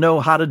able to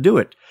know how to do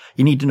it.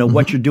 You need to know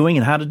what you're doing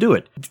and how to do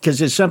it. Because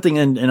there's something,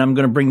 and I'm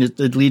going to bring this,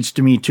 it leads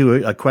to me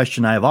to a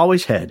question I have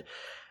always had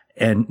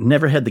and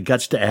never had the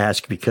guts to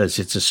ask because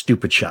it's a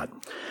stupid shot.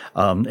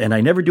 And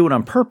I never do it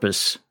on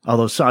purpose,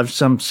 although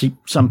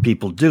some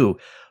people do.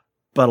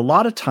 But a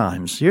lot of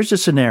times, here's a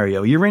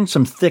scenario. You're in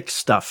some thick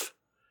stuff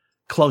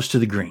close to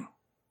the green.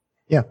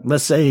 Yeah.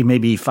 Let's say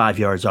maybe 5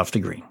 yards off the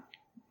green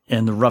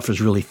and the rough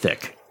is really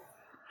thick.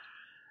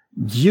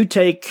 You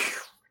take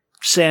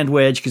sand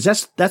wedge,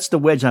 because that's the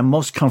wedge I'm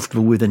most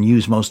comfortable with and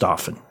use most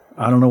often.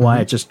 I don't know why.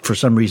 I just, for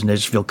some reason, I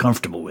just feel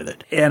comfortable with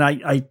it. And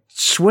I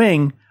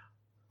swing,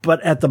 but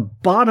at the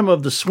bottom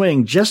of the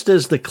swing, just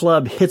as the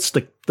club hits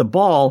the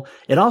ball,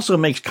 it also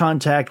makes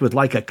contact with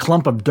like a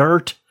clump of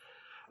dirt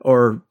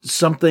or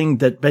something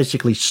that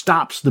basically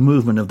stops the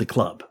movement of the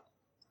club.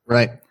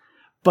 Right.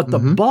 But the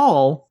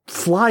ball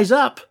flies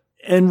up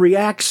and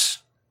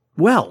reacts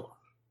well.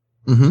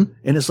 And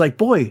it's like,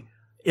 boy,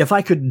 if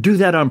I could do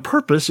that on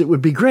purpose, it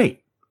would be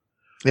great.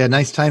 Yeah,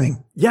 nice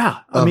timing. Yeah.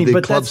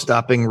 The club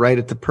stopping right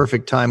at the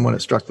perfect time when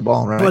it struck the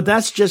ball, right? But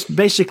that's just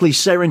basically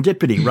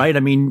serendipity, right? I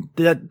mean,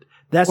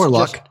 that's or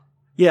luck.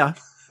 Yeah.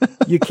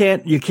 You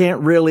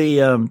can't really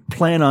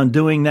plan on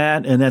doing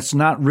that, and that's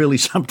not really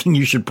something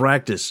you should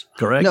practice,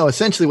 correct? No,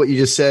 essentially what you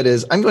just said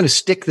is, I'm going to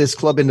stick this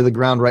club into the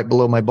ground right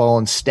below my ball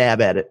and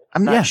stab at it.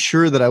 I'm not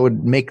sure that I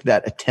would make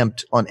that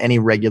attempt on any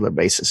regular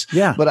basis.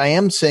 Yeah. But I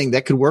am saying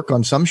that could work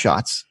on some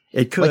shots.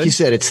 It could. Like you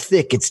said, it's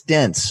thick, it's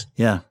dense.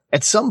 Yeah.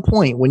 At some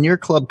point, when your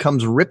club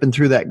comes ripping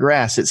through that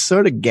grass, it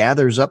sort of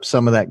gathers up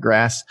some of that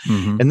grass.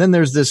 And then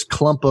there's this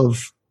clump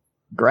of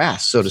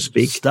grass, so to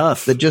speak,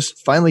 stuff that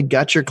just finally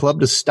got your club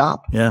to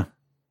stop. Yeah.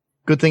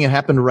 Good thing it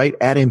happened right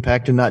at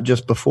impact and not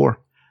just before.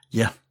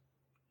 Yeah.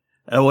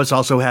 What's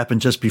also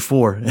happened just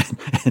before.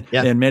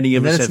 And many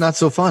of us it's not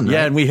so fun. Yeah.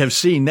 Right? And we have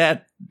seen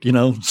that,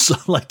 so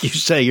like you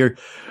say, you're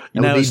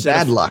now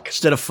bad luck.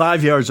 Instead of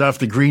 5 yards off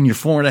the green, you're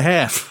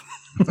 4.5.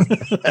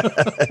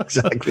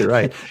 Exactly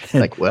right.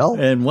 Like, well,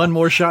 and one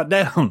more shot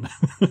down.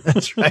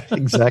 That's right.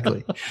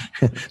 Exactly.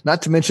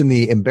 Not to mention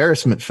the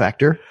embarrassment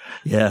factor.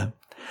 Yeah.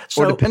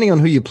 Or depending on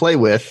who you play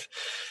with,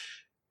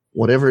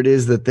 whatever it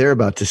is that they're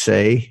about to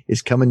say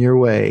is coming your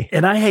way.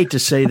 And I hate to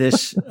say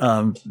this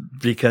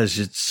because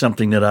it's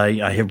something that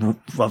I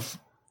have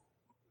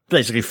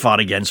basically fought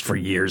against for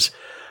years.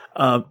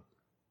 But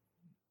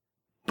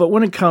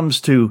when it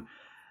comes to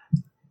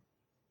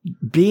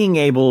being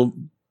able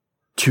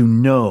to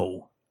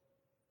know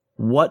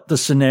what the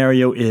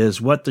scenario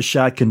is, what the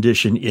shot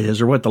condition is,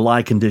 or what the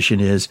lie condition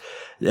is,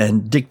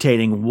 and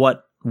dictating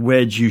what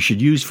wedge you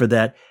should use for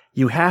that,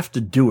 you have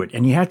to do it.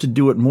 And you have to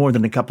do it more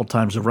than a couple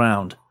times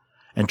around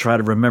and try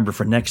to remember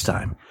for next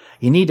time.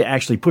 You need to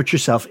actually put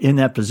yourself in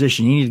that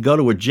position. You need to go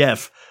to a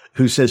Jeff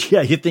who says,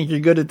 yeah, you think you're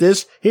good at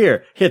this?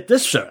 Here, hit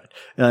this shot.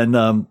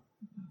 And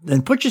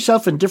put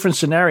yourself in different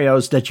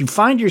scenarios that you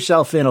find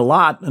yourself in a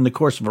lot in the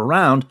course of a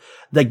round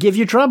that give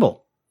you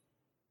trouble.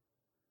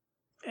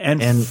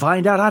 And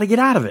find out how to get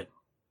out of it.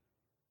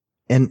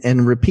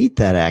 And repeat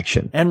that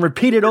action. And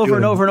repeat it over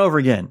and over and over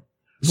again.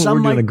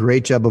 We're doing a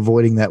great job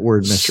avoiding that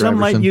word, Mr. Some Everson.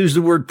 might use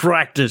the word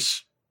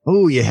practice.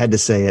 Oh, you had to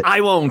say it. I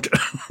won't.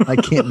 I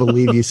can't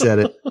believe you said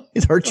it.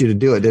 It hurt you to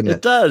do it, didn't it?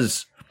 It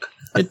does.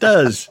 It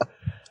does.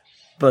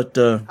 But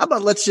how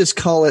about let's just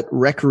call it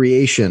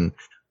recreation,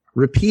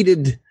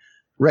 repeated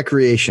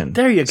recreation.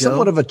 There you go.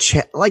 Somewhat of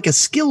like a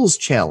skills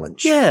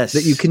challenge. Yes.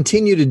 That you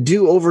continue to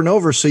do over and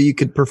over so you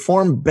could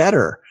perform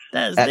better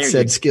at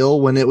said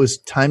skill when it was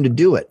time to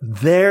do it.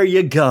 There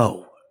you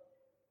go.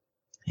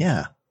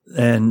 Yeah.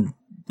 And,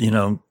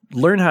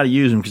 learn how to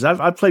use them, because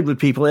I've played with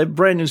people, they have a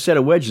brand new set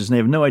of wedges and they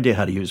have no idea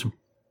how to use them.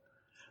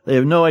 They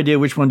have no idea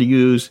which one to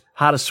use,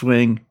 how to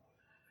swing.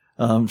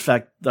 In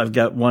fact, I've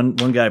got one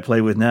guy I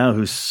play with now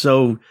who's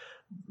so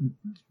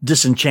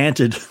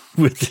disenchanted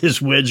with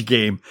his wedge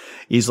game.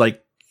 He's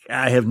like,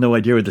 I have no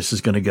idea where this is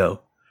going to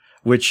go,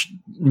 which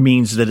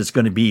means that it's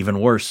going to be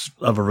even worse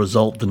of a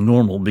result than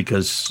normal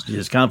because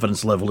his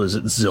confidence level is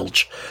at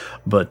zilch.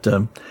 But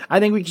I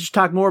think we should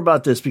talk more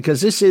about this because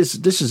this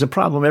is a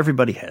problem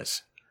everybody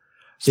has.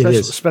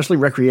 Especially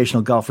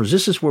recreational golfers.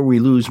 This is where we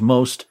lose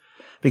most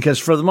because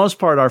for the most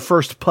part, our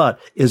first putt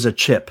is a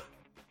chip.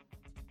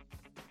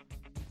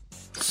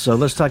 So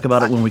let's talk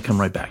about it when we come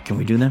right back. Can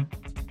we do that?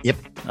 Yep.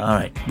 All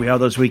right. We are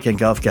those weekend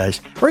golf guys.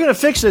 We're going to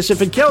fix this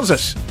if it kills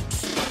us.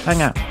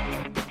 Hang on.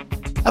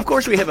 Of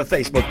course, we have a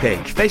Facebook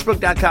page,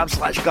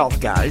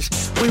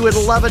 facebook.com/golfguys. We would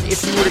love it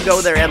if you were to go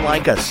there and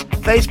like us.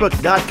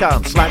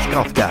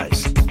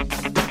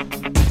 Facebook.com/golfguys.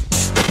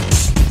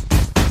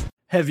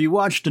 Have you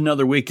watched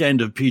another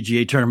weekend of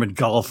PGA Tournament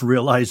golf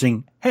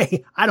realizing,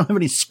 hey, I don't have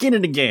any skin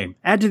in the game?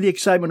 Add to the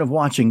excitement of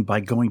watching by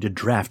going to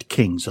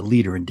DraftKings, a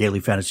leader in daily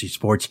fantasy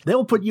sports.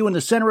 They'll put you in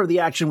the center of the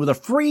action with a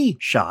free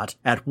shot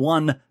at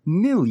 $1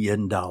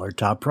 million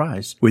top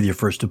prize with your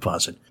first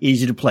deposit.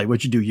 Easy to play.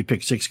 What you do, you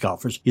pick 6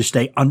 golfers. You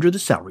stay under the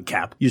salary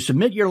cap. You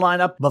submit your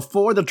lineup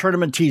before the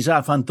tournament tees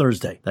off on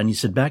Thursday. Then you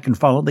sit back and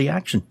follow the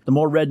action. The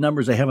more red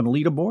numbers they have on the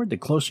leaderboard, the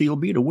closer you'll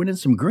be to winning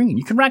some green.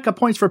 You can rack up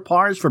points for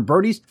pars, for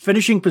birdies,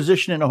 finishing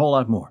position, and a whole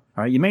lot more.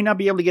 All right, you may not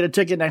be able to get a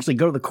ticket and actually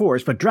go to the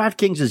course, but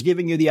DraftKings is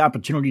giving you the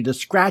opportunity to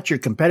scratch your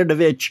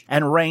competitive itch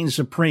and reign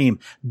supreme.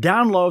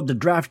 Download the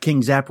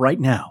DraftKings app right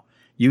now.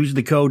 Use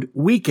the code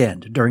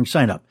WEEKEND during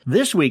sign-up.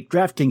 This week,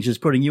 DraftKings is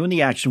putting you in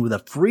the action with a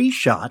free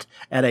shot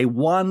at a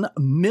 $1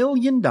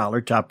 million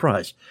top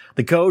prize.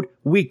 The code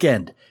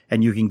WEEKEND,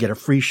 and you can get a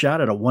free shot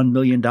at a $1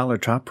 million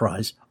top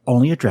prize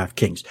only at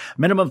DraftKings.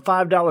 Minimum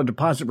 $5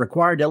 deposit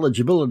required.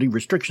 Eligibility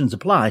restrictions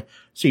apply.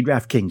 See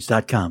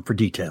DraftKings.com for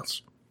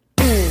details.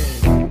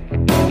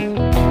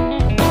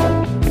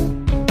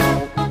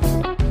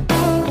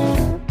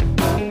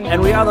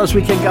 And we are those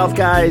weekend golf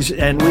guys,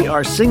 and we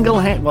are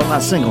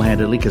not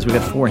single-handedly, because we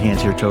got 4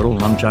 hands here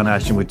total. I'm John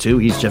Ashton with 2.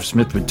 He's Jeff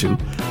Smith with 2.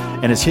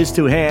 And it's his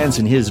 2 hands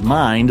and his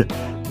mind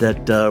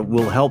that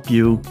will help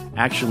you,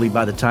 actually,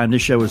 by the time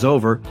this show is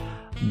over,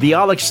 be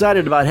all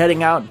excited about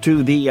heading out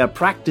to the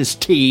practice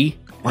tee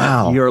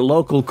at your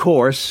local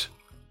course.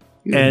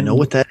 You don't know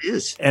what that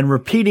is. And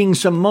repeating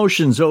some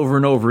motions over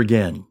and over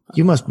again.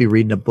 You must be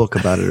reading a book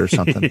about it or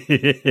something.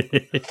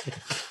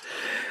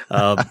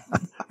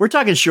 We're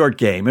talking short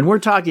game, and we're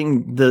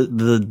talking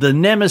the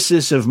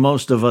nemesis of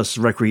most of us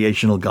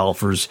recreational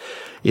golfers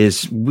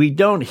is we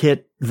don't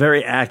hit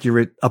very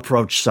accurate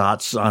approach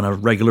shots on a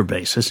regular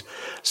basis.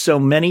 So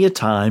many a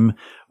time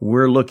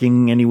we're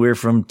looking anywhere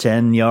from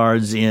 10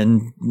 yards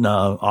in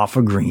off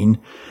a green,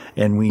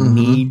 and we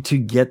need to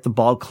get the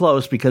ball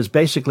close because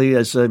basically,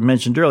 as I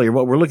mentioned earlier,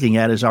 what we're looking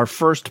at is our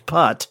first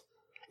putt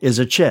is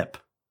a chip.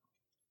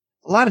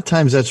 A lot of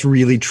times that's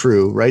really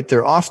true, right?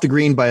 They're off the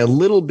green by a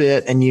little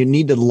bit and you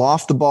need to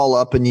loft the ball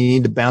up and you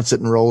need to bounce it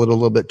and roll it a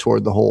little bit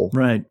toward the hole.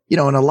 Right. You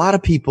know, and a lot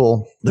of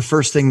people, the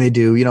first thing they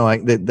do, you know,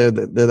 like they're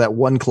that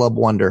one club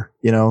wonder,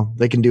 you know,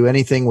 they can do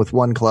anything with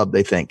one club,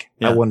 they think.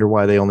 Yeah. I wonder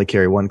why they only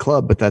carry one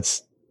club, but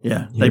that's.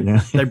 Yeah. They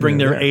bring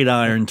their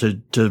 8-iron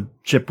to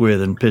chip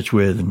with and pitch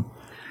with. And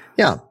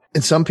yeah.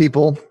 And some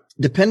people,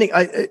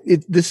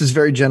 this is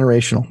very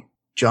generational.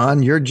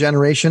 John, your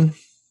generation,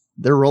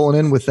 they're rolling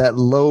in with that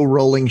low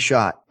rolling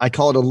shot. I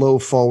call it a low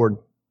forward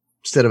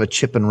instead of a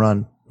chip and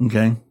run.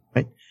 Okay.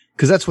 Right?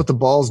 Because that's what the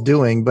ball's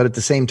doing. But at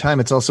the same time,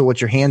 it's also what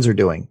your hands are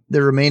doing.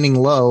 They're remaining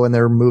low and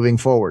they're moving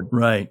forward.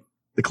 Right.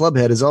 The club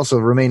head is also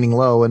remaining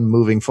low and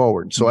moving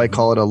forward. So I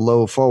call it a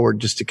low forward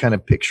just to kind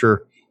of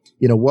picture,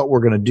 you know, what we're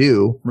going to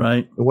do.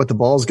 Right. And what the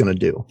ball's going to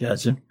do.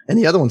 Gotcha. And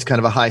the other one's kind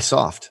of a high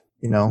soft.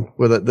 You know,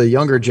 with the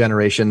younger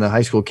generation, the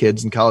high school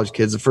kids and college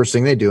kids, the first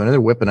thing they do, and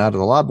they're whipping out of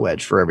the lob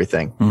wedge for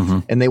everything.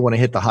 And they want to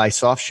hit the high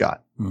soft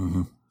shot.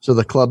 So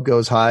the club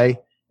goes high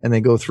and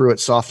they go through it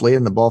softly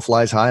and the ball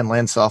flies high and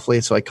lands softly.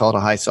 So I call it a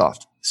high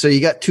soft. So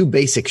you got 2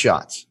 basic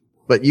shots,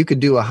 but you could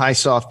do a high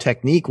soft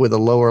technique with a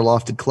lower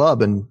lofted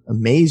club and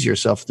amaze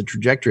yourself at the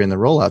trajectory and the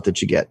rollout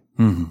that you get.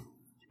 And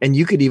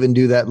you could even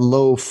do that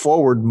low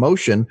forward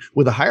motion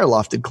with a higher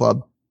lofted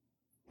club.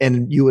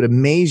 And you would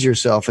amaze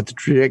yourself at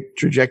the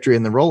trajectory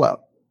and the rollout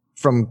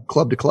from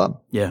club to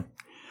club. Yeah.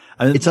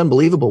 It's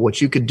unbelievable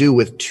what you could do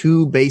with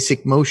 2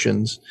 basic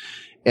motions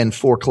and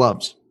 4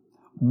 clubs.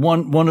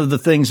 One of the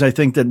things I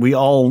think that we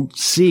all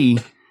see,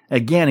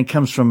 again, it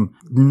comes from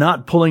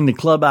not pulling the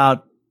club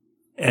out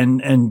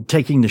and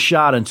taking the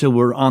shot until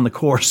we're on the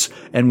course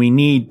and we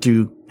need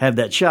to have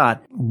that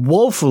shot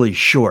woefully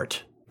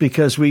short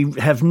because we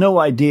have no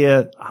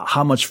idea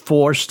how much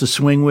force to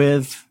swing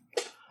with.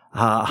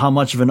 How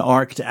much of an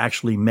arc to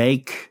actually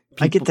make.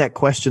 I get that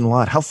question a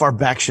lot. How far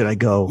back should I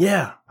go?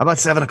 Yeah. How about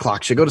 7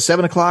 o'clock? Should I go to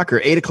 7 o'clock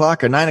or 8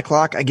 o'clock or 9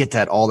 o'clock? I get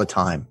that all the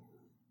time.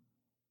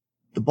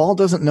 The ball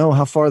doesn't know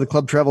how far the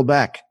club traveled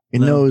back.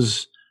 It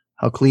knows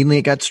how cleanly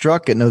it got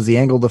struck. It knows the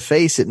angle of the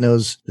face. It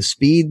knows the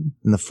speed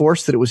and the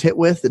force that it was hit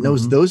with. It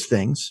knows those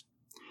things.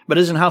 But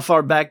isn't how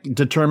far back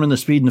determine the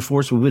speed and the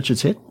force with which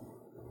it's hit?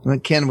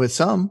 It can with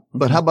some,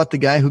 but how about the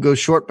guy who goes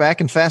short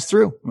back and fast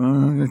through?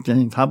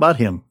 How about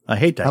him? I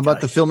hate that. How about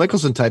the Phil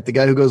Mickelson type, the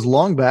guy who goes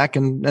long back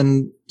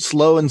and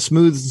slow and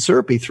smooth and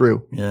syrupy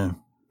through? Yeah.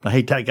 I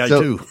hate that guy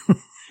too.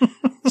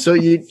 So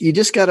you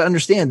just got to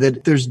understand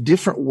that there's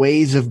different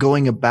ways of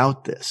going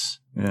about this.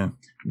 Yeah.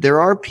 There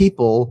are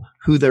people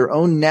who their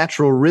own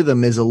natural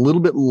rhythm is a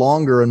little bit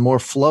longer and more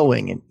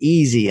flowing and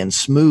easy and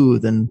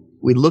smooth. And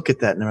we look at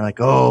that and they're like,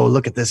 oh,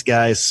 look at this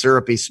guy's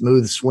syrupy,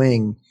 smooth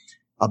swing.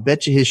 I'll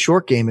bet you his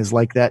short game is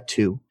like that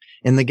too.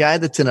 And the guy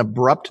that's an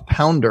abrupt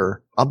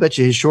pounder, I'll bet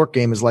you his short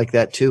game is like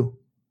that too.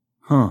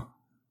 Huh.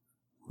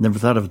 Never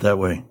thought of it that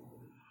way.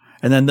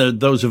 And then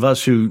those of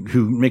us who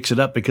mix it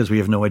up because we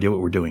have no idea what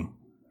we're doing.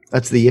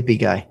 That's the yippee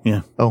guy.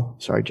 Yeah. Oh,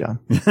 sorry, John.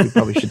 We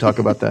probably should talk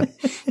about that.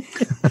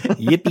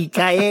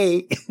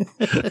 Yippee-ki-yay.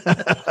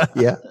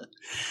 Yeah.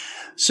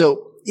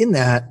 So in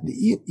that,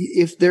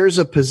 if there's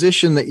a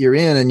position that you're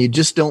in and you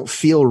just don't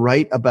feel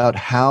right about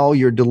how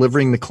you're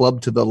delivering the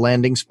club to the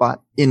landing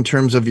spot in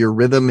terms of your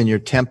rhythm and your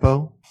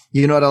tempo,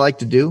 you know what I like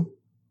to do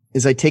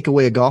is I take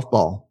away a golf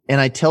ball and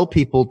I tell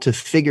people to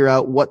figure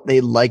out what they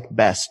like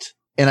best.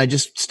 And I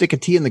just stick a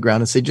tee in the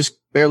ground and say, just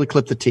barely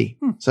clip the tee.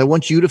 So I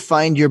want you to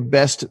find your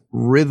best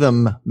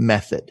rhythm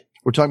method.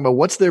 We're talking about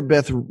what's their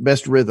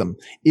best rhythm.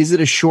 Is it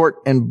a short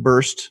and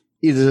burst?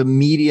 Is it a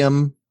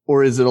medium,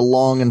 or is it a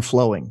long and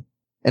flowing?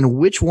 And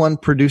which one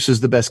produces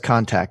the best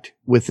contact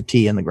with the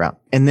tee in the ground?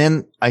 And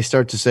then I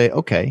start to say,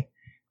 okay,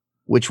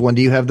 which one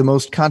do you have the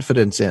most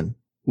confidence in?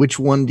 Which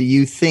one do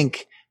you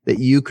think that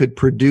you could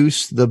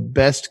produce the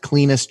best,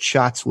 cleanest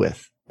shots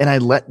with? And I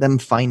let them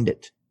find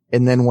it.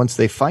 And then once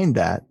they find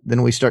that,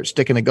 then we start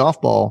sticking a golf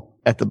ball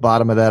at the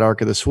bottom of that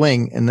arc of the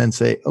swing and then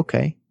say,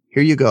 okay,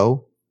 here you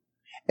go.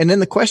 And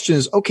then the question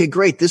is, okay,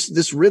 great.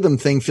 This rhythm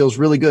thing feels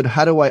really good.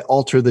 How do I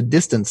alter the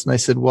distance? And I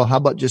said, well, how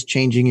about just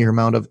changing your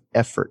amount of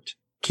effort?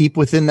 Keep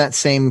within that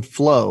same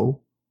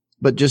flow,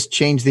 but just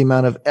change the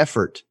amount of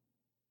effort.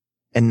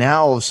 And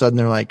now all of a sudden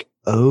they're like,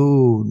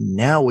 oh,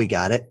 now we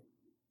got it.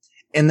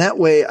 And that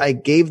way I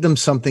gave them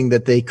something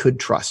that they could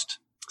trust,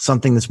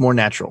 something that's more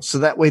natural. So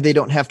that way they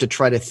don't have to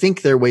try to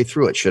think their way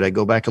through it. Should I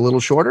go back a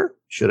little shorter?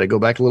 Should I go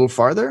back a little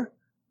farther?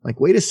 Like,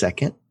 wait a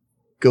second.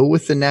 Go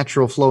with the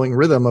natural flowing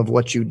rhythm of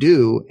what you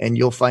do and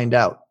you'll find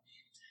out.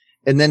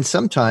 And then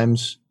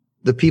sometimes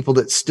the people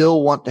that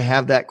still want to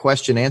have that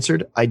question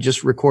answered, I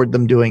just record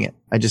them doing it.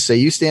 I just say,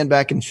 you stand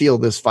back and feel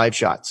this 5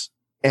 shots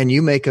and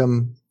you make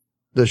them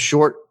the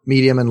short,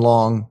 medium and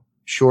long,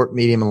 short,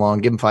 medium and long,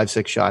 give them 5,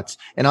 6 shots.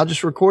 And I'll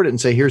just record it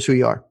and say, here's who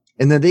you are.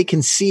 And then they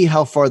can see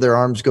how far their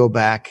arms go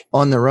back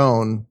on their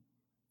own.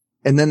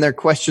 And then their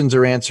questions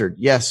are answered.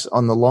 Yes,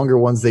 on the longer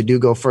ones, they do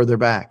go further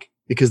back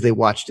because they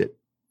watched it.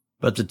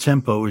 But the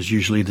tempo is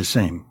usually the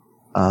same.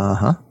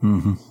 Uh-huh.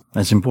 Mm-hmm.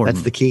 That's important.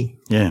 That's the key.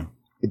 Yeah.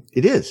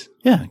 It is.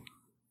 Yeah.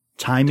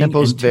 Timing.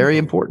 Tempo is very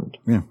important.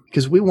 Yeah.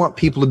 Because we want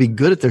people to be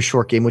good at their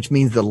short game, which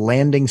means the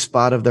landing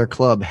spot of their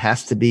club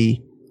has to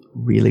be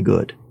really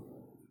good.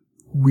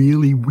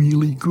 Really,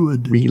 really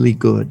good. Really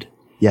good.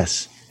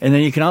 Yes. And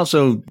then you can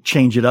also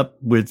change it up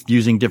with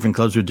using different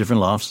clubs with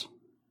different lofts.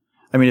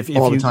 I mean, if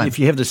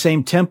you have the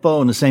same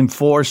tempo and the same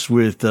force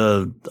with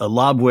a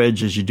lob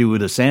wedge as you do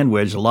with a sand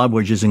wedge, the lob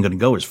wedge isn't going to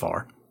go as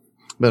far.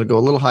 Better go a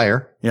little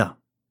higher. Yeah. A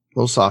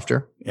little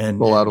softer. And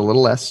roll out a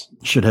little less.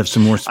 Should have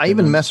some more spin. I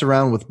even mess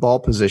around with ball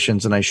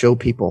positions and I show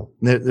people.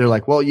 They're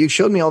like, well, you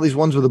showed me all these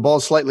ones with the ball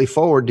slightly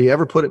forward. Do you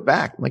ever put it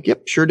back? I'm like,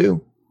 yep, sure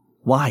do.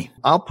 Why?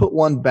 I'll put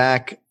one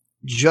back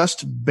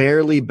just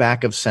barely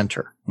back of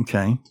center.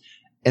 Okay.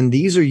 And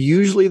these are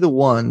usually the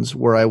ones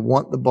where I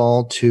want the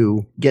ball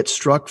to get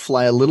struck,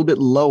 fly a little bit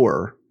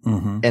lower,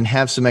 and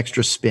have some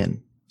extra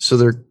spin. So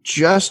they're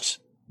just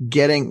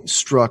getting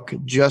struck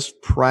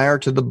just prior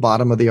to the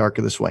bottom of the arc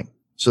of the swing.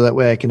 So that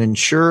way I can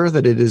ensure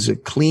that it is a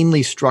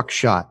cleanly struck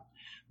shot.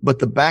 But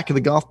the back of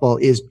the golf ball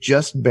is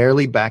just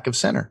barely back of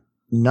center.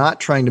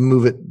 Not trying to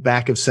move it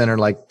back of center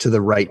like to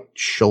the right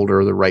shoulder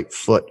or the right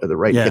foot or the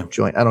right hip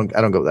joint. I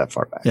don't go that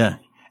far back. Yeah.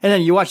 And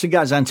then you watch the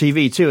guys on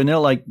TV too, and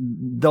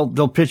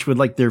they'll pitch with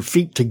like their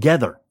feet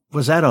together.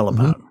 What's that all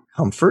about?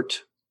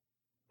 Comfort.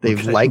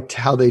 They've liked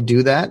how they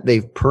do that.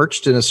 They've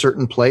perched in a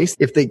certain place.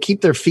 If they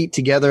keep their feet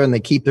together and they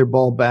keep their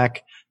ball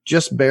back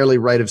just barely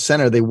right of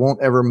center, they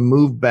won't ever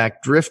move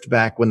back, drift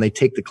back when they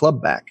take the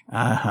club back.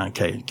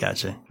 Okay.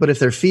 Gotcha. But if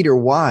their feet are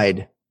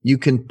wide, you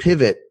can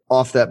pivot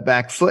off that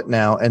back foot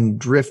now and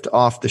drift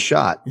off the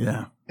shot.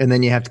 Yeah. And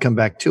then you have to come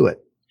back to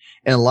it.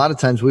 And a lot of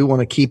times we want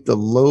to keep the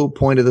low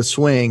point of the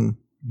swing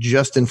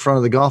just in front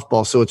of the golf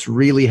ball. So it's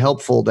really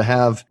helpful to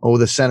have,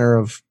 the center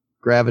of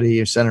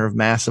gravity or center of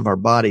mass of our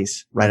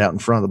bodies right out in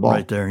front of the ball.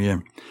 Right there.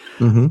 Yeah.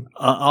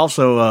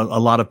 Also, a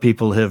lot of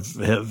people have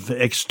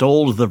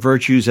extolled the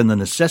virtues and the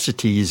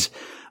necessities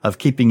of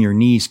keeping your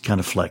knees kind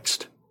of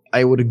flexed.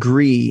 I would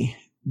agree,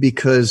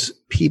 because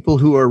people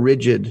who are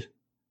rigid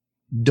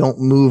don't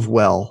move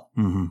well.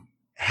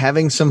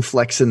 Having some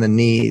flex in the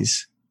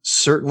knees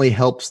certainly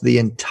helps the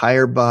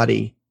entire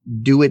body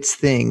do its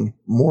thing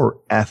more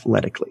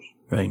athletically.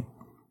 Right.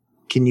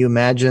 Can you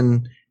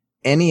imagine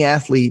any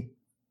athlete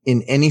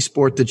in any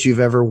sport that you've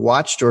ever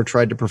watched or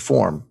tried to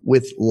perform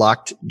with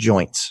locked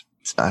joints?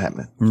 It's not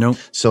happening. Nope.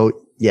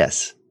 So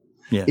yes.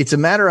 Yeah. It's a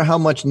matter of how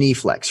much knee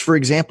flex. For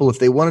example, if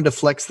they wanted to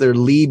flex their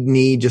lead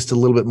knee just a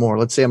little bit more,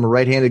 let's say I'm a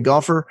right-handed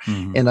golfer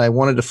and I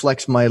wanted to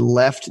flex my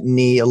left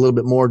knee a little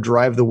bit more,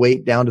 drive the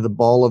weight down to the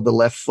ball of the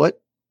left foot.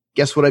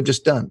 Guess what I've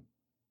just done?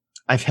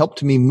 I've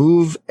helped me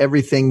move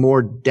everything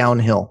more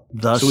downhill.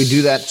 So we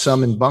do that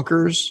some in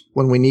bunkers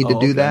when we need to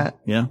do that.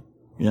 Yeah.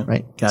 Yeah.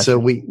 Right. Gotcha. So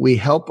we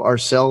help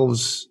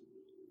ourselves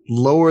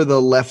lower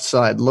the left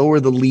side, lower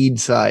the lead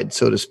side,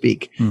 so to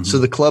speak. So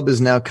the club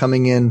is now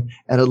coming in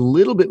at a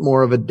little bit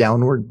more of a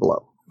downward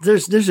blow.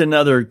 There's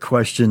another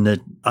question that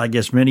I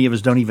guess many of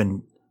us don't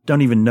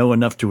even know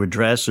enough to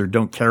address, or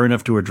don't care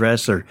enough to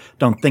address, or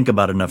don't think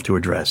about enough to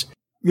address.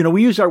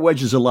 We use our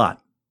wedges a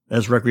lot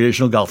as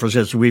recreational golfers,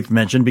 as we've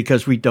mentioned,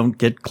 because we don't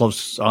get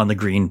close on the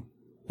green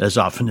as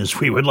often as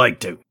we would like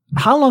to.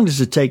 How long does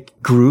it take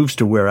grooves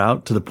to wear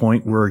out to the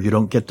point where you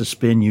don't get the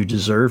spin you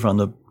deserve on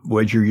the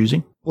wedge you're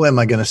using? Well, am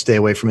I going to stay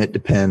away from it?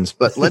 Depends.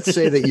 But let's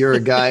say that you're a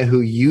guy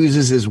who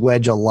uses his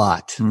wedge a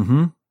lot.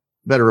 Mm-hmm.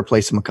 Better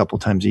replace them a couple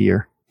times a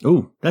year.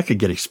 Oh, that could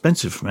get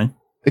expensive, man.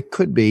 It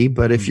could be,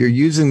 but if you're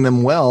using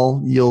them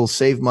well, you'll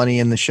save money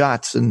in the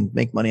shots and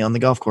make money on the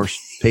golf course.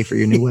 Pay for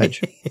your new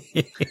wedge.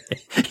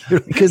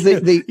 Because they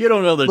you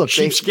don't know the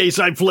cheapskates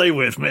I play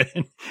with, man.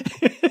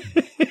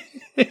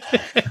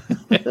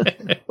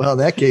 Well, in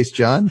that case,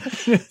 John,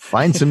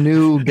 find some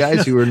new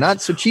guys who are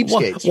not so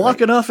cheapskates.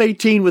 Walking off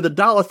 18 with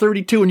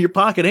 $1.32 in your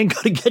pocket ain't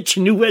going to get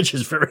you new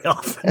wedges very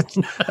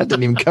often. That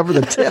didn't even cover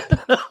the tip.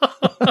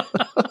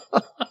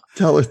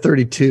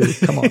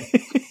 $1.32. Come on.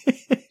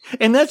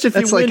 And that's if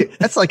you win.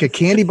 That's like a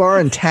candy bar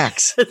and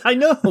tax. I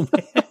know, man.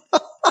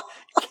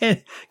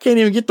 Can't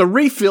even get the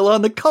refill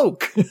on the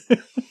Coke.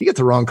 You get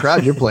the wrong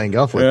crowd you're playing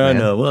golf with, man. I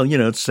know. Well,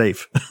 it's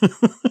safe.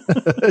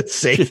 It's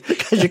safe.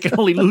 Because you can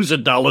only lose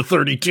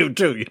 $1.32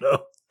 too,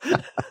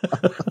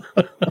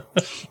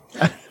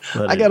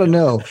 I got to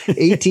know,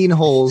 18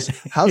 holes,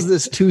 how's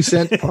this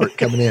 2-cent part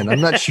coming in?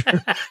 I'm not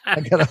sure.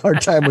 I got a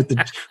hard time with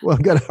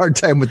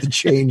the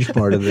change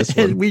part of this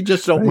one. We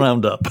just don't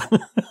round up.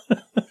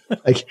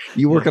 Like,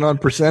 you working on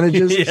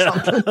percentages or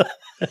something?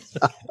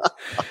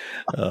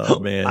 Oh,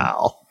 man.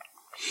 Wow.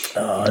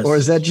 Or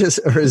is that just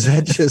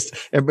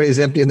everybody's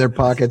emptying their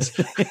pockets,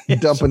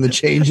 dumping the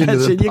change into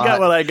the pot? You got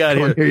what I got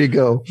here. Here you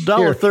go.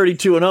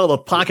 $1.32 and all the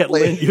pocket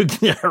lint you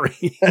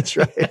carry. That's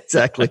right.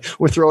 Exactly.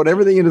 We're throwing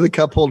everything into the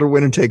cup holder.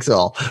 Winner takes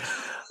all.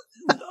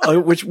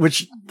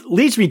 Which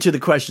leads me to the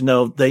question,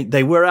 though.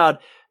 They wear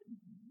out.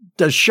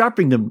 Does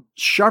sharpening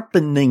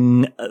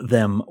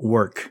them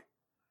work?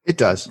 It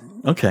does.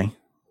 Okay.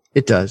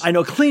 It does. I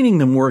know cleaning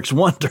them works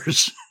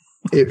wonders.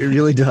 It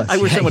really does. I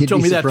wish someone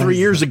told me that 3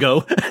 years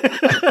ago.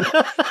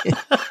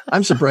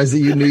 I'm surprised that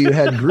you knew you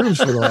had grooves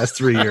for the last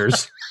 3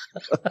 years.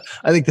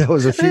 I think that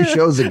was a few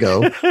shows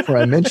ago where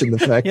I mentioned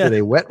the fact that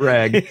a wet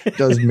rag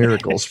does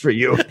miracles for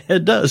you.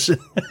 It does.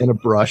 And a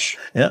brush.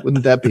 Yeah.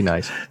 Wouldn't that be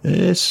nice?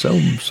 It's so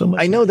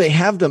much. I know they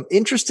have them.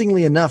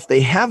 Interestingly enough,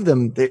 they have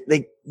them.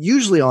 They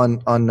usually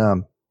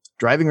on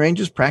driving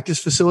ranges, practice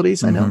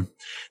facilities. Mm-hmm. I know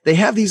they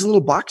have these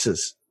little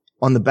boxes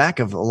on the back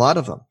of a lot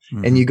of them.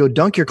 Mm-hmm. And you go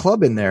dunk your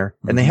club in there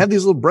and they have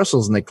these little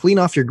bristles and they clean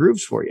off your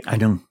grooves for you. I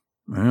know.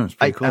 It's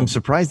pretty cool. I'm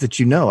surprised that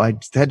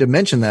I had to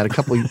mention that a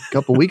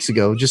couple weeks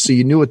ago just so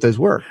you knew what those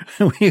were.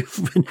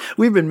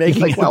 We've been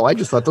making wow, I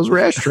just thought those were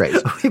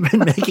ashtrays. We've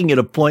been making it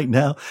a point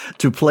now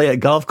to play at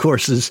golf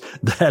courses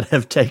that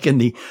have taken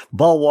the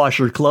ball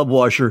washer, club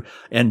washer,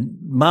 and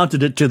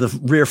mounted it to the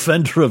rear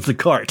fender of the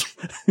cart.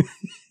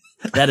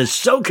 That is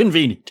so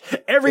convenient.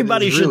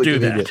 Everybody should really do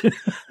convenient.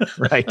 That.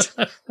 Right.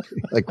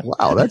 Like,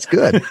 wow, that's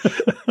good.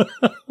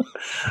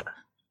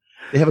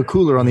 They have a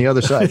cooler on the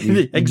other side.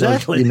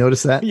 Exactly. You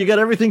notice that? You got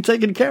everything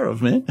taken care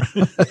of, man.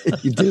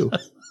 You do.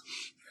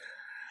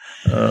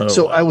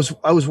 So I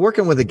was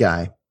working with a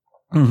guy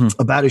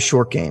about his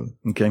short game.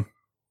 Okay.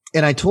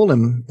 And I told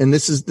him, and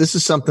this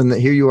is something that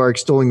here you are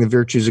extolling the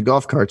virtues of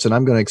golf carts, and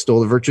I'm going to extol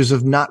the virtues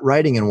of not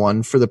riding in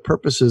one for the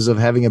purposes of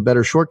having a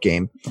better short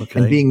game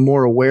and being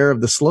more aware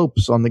of the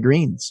slopes on the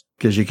greens.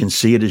 Because you can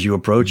see it as you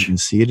approach. You can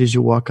see it as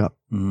you walk up.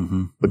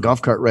 Mm-hmm. But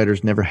golf cart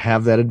riders never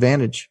have that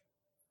advantage.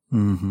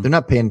 Mm-hmm. They're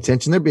not paying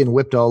attention. They're being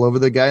whipped all over.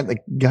 The guy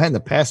in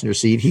the passenger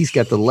seat, he's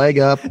got the leg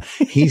up.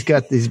 He's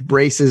got these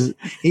braces.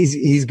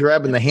 He's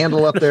grabbing the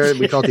handle up there.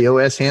 We call it the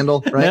OS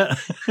handle, right?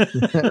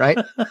 Yeah. Right?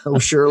 Oh,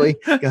 Shirley,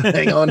 got to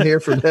hang on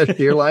here for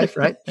dear life,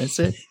 right? That's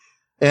it.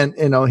 And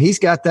he's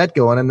got that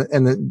going.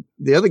 And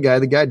the other guy,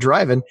 the guy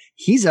driving,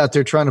 he's out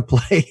there trying to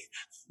play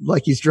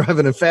like he's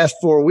driving a fast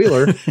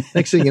 4-wheeler.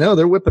 Next thing you know,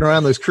 they're whipping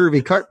around those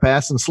curvy cart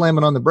paths and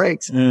slamming on the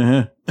brakes.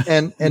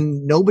 Mm-hmm.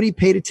 And nobody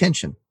paid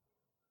attention.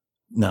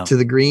 No. To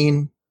the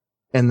green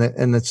and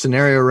the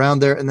scenario around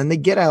there. And then they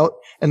get out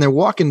and they're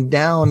walking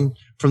down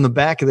from the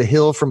back of the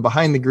hill, from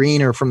behind the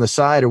green or from the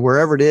side or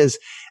wherever it is.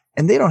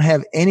 And they don't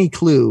have any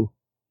clue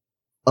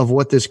of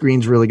what this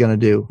green's really going to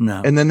do.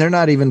 No. And then they're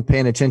not even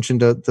paying attention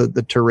to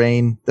the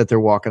terrain that they're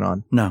walking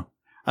on. No.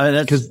 I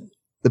mean, because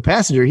the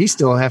passenger, he's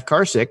still half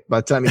car sick by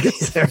the time he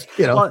gets there.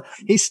 Well,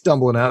 he's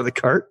stumbling out of the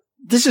cart.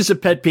 This is a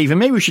pet peeve. And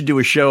maybe we should do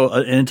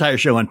an entire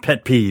show on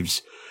pet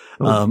peeves.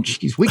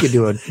 Geez, we could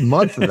do a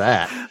month of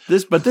that.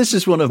 But this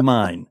is one of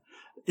mine.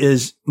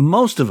 Is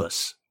most of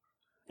us,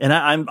 and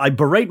I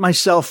berate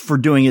myself for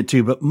doing it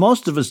too, but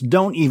most of us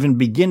don't even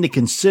begin to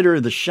consider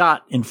the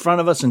shot in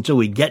front of us until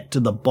we get to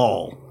the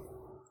ball.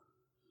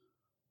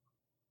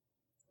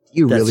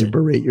 You really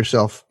berate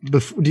yourself.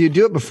 Do you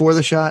do it before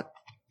the shot?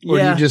 Or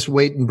do you just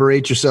wait and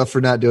berate yourself for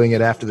not doing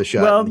it after the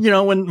shot?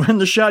 Well, when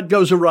the shot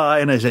goes awry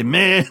and I say,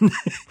 man,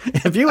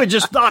 if you had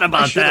just thought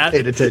about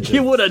that,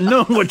 you would have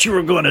known what you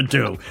were going to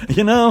do,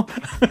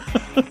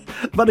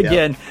 But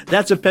again,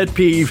 that's a pet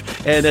peeve,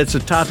 and it's a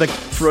topic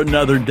for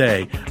another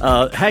day.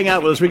 Hang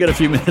out with us. We got a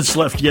few minutes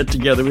left to get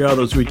together. We are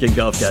those weekend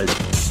golf guys.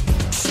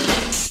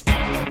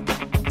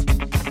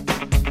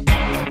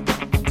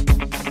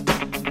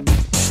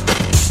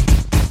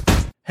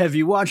 Have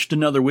you watched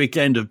another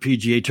weekend of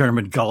PGA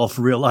Tournament golf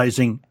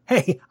realizing,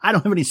 hey, I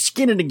don't have any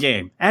skin in the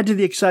game? Add to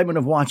the excitement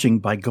of watching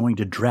by going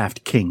to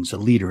DraftKings, a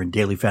leader in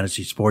daily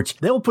fantasy sports.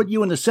 They'll put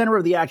you in the center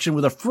of the action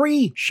with a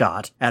free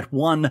shot at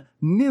 $1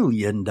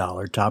 million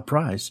top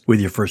prize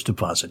with your first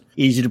deposit.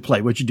 Easy to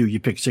play. What you do, you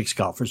pick 6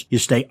 golfers. You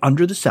stay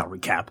under the salary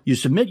cap. You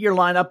submit your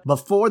lineup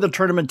before the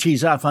tournament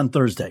tees off on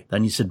Thursday.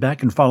 Then you sit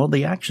back and follow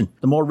the action.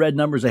 The more red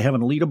numbers they have on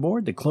the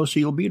leaderboard, the closer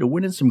you'll be to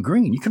winning some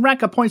green. You can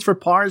rack up points for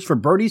pars, for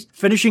birdies,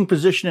 finishing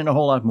position, and a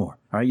whole lot more.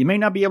 All right, you may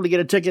not be able to get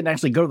a ticket and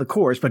actually go to the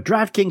course, but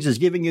DraftKings is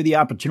giving you the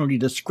opportunity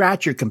to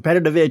scratch your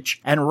competitive itch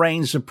and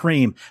reign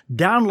supreme.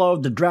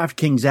 Download the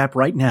DraftKings app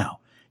right now.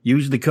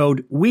 Use the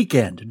code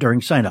WEEKEND during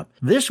sign-up.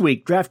 This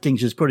week,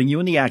 DraftKings is putting you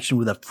in the action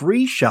with a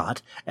free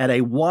shot at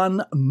a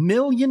 $1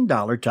 million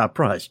top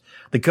prize.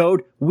 The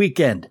code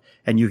WEEKEND,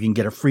 and you can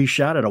get a free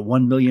shot at a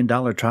 $1 million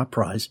top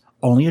prize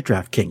only at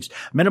DraftKings.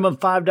 Minimum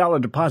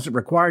 $5 deposit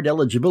required.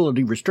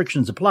 Eligibility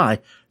restrictions apply.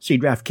 See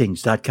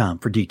DraftKings.com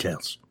for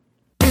details.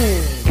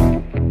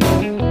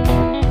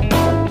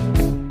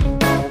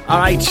 All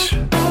right,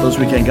 those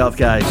weekend golf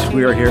guys,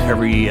 we are here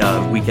every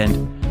weekend.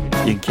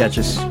 You can catch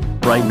us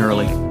bright and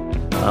early.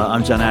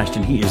 I'm John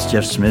Ashton. He is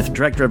Jeff Smith,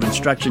 Director of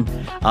Instruction.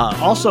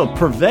 Also,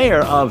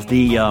 purveyor of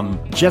the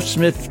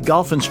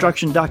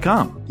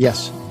JeffSmithGolfInstruction.com.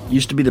 Yes.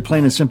 Used to be the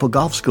Plain and simple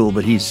golf school,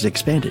 but he's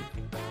expanded.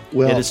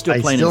 Well, I'm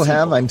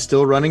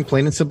still running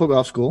Plain and Simple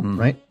Golf School,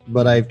 right?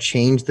 But I've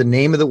changed the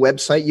name of the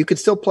website. You could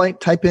still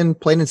type in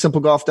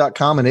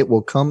plainandsimplegolf.com and it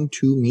will come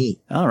to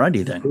me. All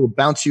righty then. It will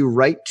bounce you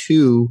right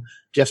to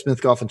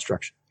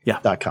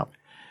JeffSmithGolfInstruction.com.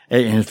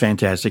 And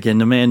fantastic.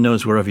 And the man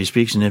knows whereof he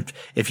speaks. And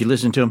if you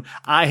listen to him,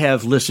 I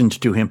have listened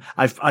to him.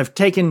 I've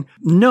taken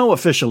no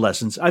official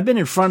lessons. I've been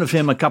in front of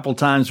him a couple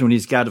times when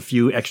he's got a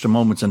few extra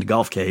moments in the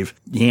golf cave.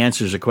 He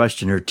answers a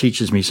question or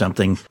teaches me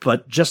something,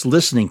 but just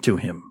listening to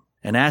him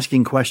and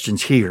asking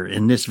questions here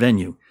in this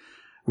venue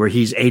where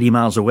he's 80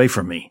 miles away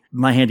from me.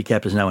 My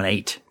handicap is now an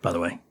 8, by the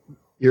way.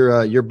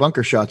 Your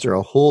bunker shots are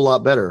a whole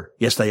lot better.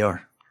 Yes, they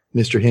are.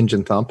 Mr. Hinge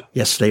and Thump.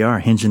 Yes, they are.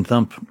 Hinge and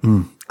Thump.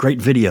 Great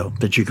video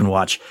that you can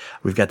watch.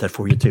 We've got that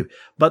for you too.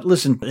 But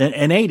listen,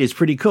 an 8 is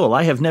pretty cool.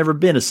 I have never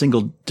been a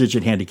single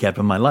digit handicap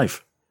in my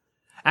life.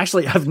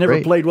 Actually, I've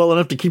never played well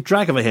enough to keep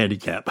track of a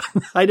handicap.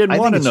 I didn't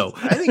want to know.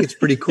 I think it's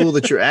pretty cool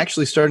that you're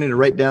actually starting to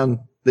write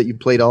down that you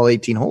played all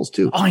 18 holes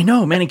too. Oh, I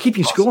know, man. And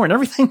keeping score and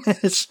everything.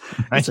 It's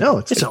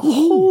a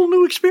whole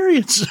new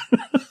experience.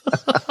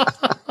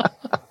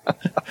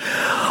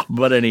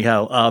 But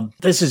anyhow,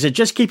 this is it.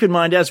 Just keep in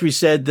mind, as we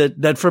said,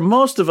 that for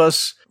most of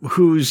us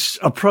whose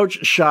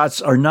approach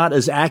shots are not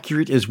as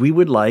accurate as we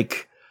would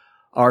like,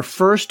 our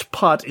first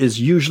putt is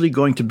usually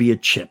going to be a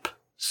chip.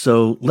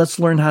 So let's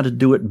learn how to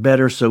do it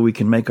better so we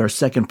can make our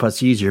second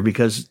putts easier,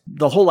 because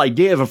the whole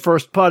idea of a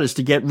first putt is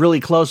to get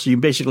really close so you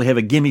basically have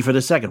a gimme for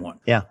the second one.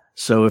 Yeah.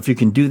 So if you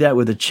can do that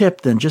with a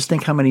chip, then just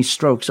think how many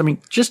strokes. I mean,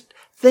 just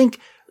think.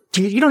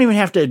 You don't even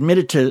have to admit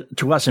it to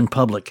us in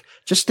public.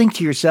 Just think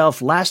to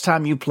yourself, last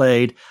time you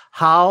played,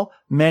 how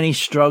many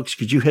strokes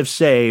could you have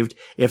saved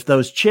if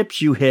those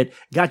chips you hit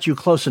got you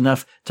close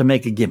enough to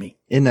make a gimme?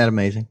 Isn't that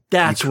amazing?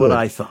 That's what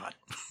I thought.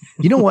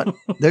 You know what?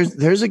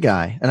 There's a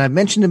guy, and I've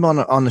mentioned him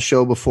on the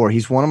show before.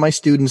 He's one of my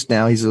students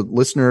now. He's a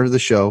listener of the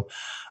show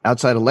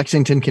outside of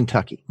Lexington,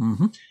 Kentucky.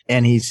 Mm-hmm.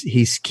 And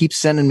he's keeps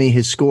sending me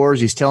his scores.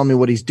 He's telling me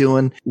what he's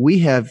doing. We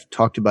have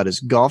talked about his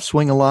golf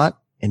swing a lot.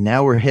 And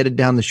now we're headed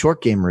down the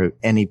short game route,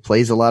 and he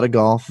plays a lot of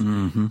golf.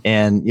 Mm-hmm.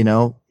 And,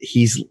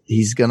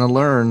 he's going to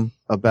learn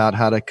about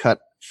how to cut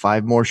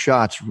 5 more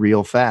shots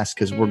real fast,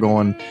 because we're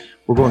going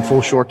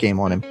full short game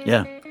on him.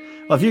 Yeah.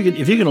 Well,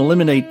 if you can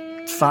eliminate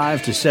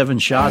 5 to 7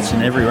 shots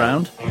in every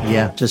round.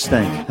 Yeah. Just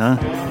think, huh?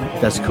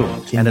 That's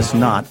cool. And it's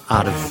not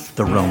out of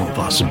the realm of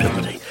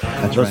possibility.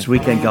 That's right.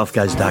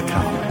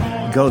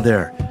 weekendgolfguys.com. Go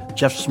there.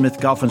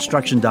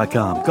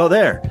 JeffSmithGolfInstruction.com. Go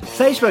there.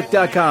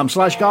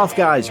 Facebook.com/golf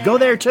guys. Go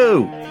there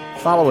too.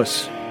 Follow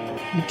us.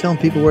 You telling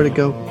people where to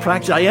go?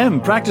 I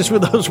am. Practice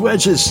with those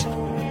wedges.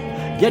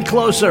 Get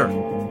closer.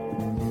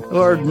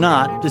 Or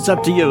not. It's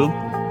up to you.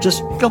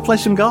 Just go play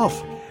some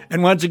golf.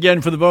 And once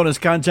again, for the bonus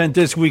content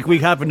this week, we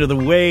hop into the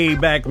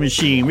Wayback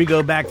Machine. We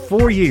go back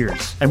 4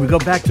 years, and we go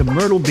back to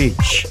Myrtle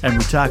Beach, and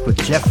we talk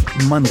with Jeff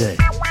Mundy.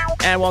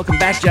 And welcome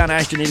back, John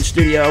Ashton in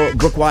studio.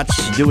 Brooke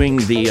Watts doing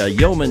the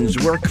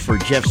yeoman's work for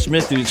Jeff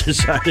Smith, who's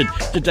decided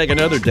to take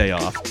another day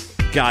off.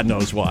 God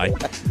knows why.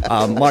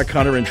 Mark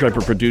Hunter,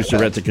 intrepid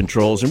producer at the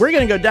controls. And we're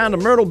going to go down to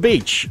Myrtle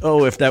Beach.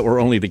 Oh, if that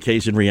were only the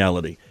case in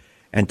reality.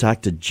 And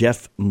talk to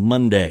Jeff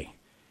Mundy.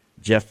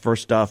 Jeff,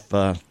 first off,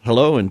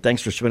 hello, and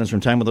thanks for spending some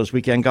time with those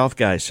weekend golf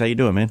guys. How you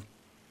doing, man?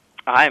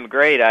 I'm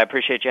great. I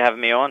appreciate you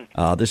having me on.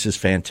 This is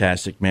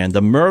fantastic, man.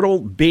 The Myrtle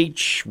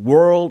Beach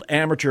World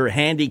Amateur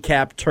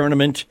Handicap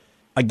Tournament.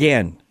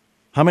 Again,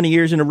 how many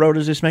years in a row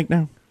does this make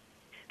now?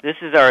 This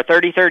is our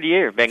 33rd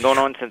year. Been going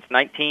on since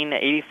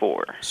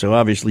 1984. So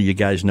obviously you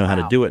guys know how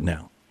to do it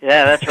now.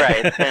 Yeah, that's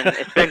right.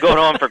 It's been going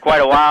on for quite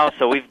a while,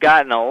 so we've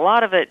gotten a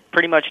lot of it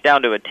pretty much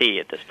down to a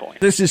T at this point.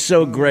 This is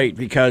so great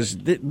because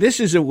this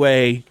is a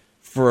way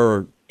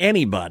for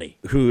anybody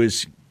who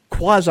is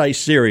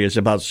quasi-serious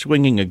about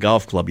swinging a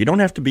golf club, you don't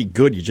have to be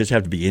good. You just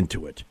have to be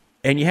into it.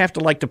 And you have to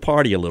like to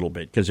party a little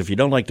bit, because if you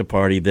don't like to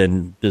party,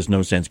 then there's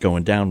no sense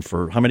going down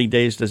for how many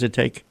days does it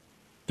take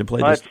to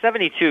play this? It's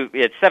 72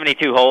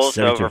 holes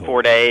 72 over holes.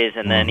 4 days,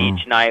 and then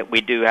each night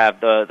we do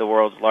have the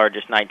world's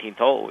largest 19th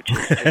hole, which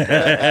is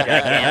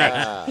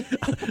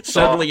gigantic.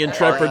 Suddenly,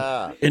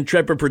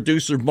 intrepid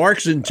producer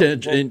Mark's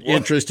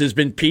interest has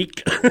been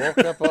piqued. Woke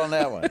up on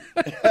that one.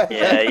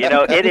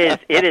 Yeah,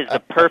 it is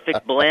the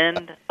perfect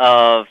blend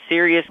of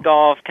serious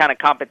golf, kind of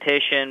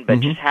competition, but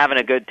just having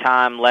a good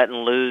time, letting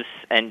loose,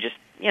 and just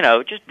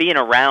being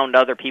around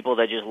other people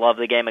that just love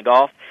the game of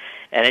golf.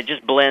 And it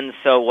just blends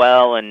so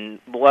well,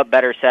 and what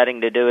better setting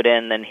to do it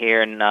in than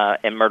here in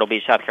Myrtle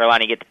Beach, South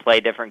Carolina. You get to play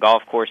a different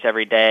golf course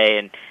every day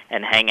and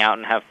hang out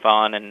and have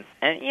fun. And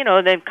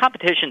then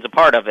competition's a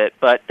part of it,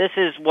 but this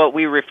is what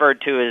we refer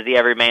to as the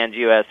Everyman's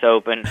U.S.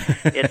 Open.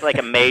 It's like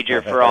a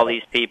major for all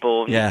these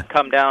people. Yeah. You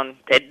come down.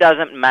 It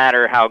doesn't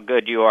matter how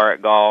good you are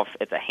at golf.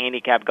 It's a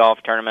handicap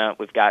golf tournament.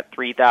 We've got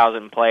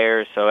 3,000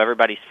 players, so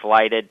everybody's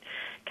flighted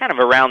kind of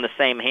around the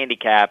same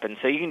handicap. And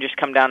so you can just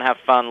come down, have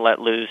fun, let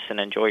loose, and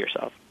enjoy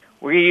yourself.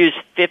 We're going to use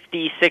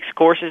 56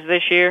 courses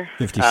this year.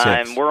 56.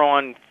 And we're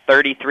on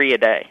 33 a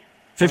day.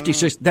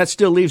 56. That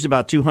still leaves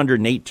about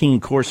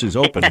 218 courses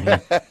open. Yeah,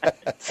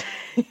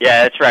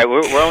 that's right.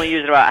 We're only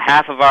using about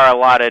half of our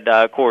allotted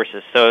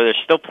courses. So there's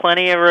still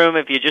plenty of room.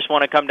 If you just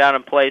want to come down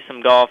and play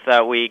some golf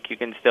that week, you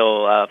can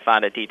still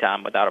find a tee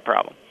time without a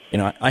problem.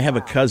 I have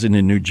a cousin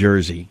in New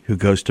Jersey who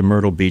goes to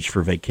Myrtle Beach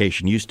for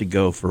vacation. Used to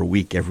go for a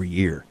week every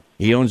year.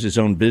 He owns his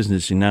own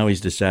business, and now he's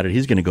decided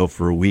he's going to go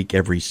for a week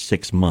every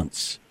 6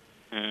 months.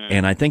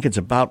 And I think it's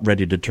about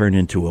ready to turn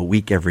into a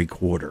week every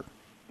quarter.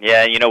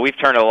 Yeah, we've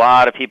turned a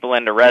lot of people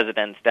into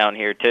residents down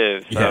here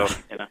too. So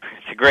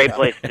it's a great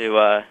place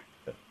to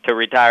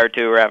retire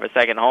to or have a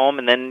second home,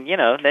 and then you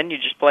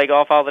just play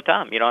golf all the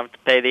time. You don't have to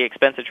pay the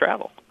expense of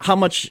travel. How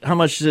much are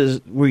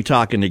we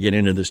talking to get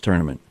into this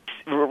tournament?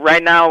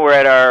 Right now we're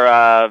at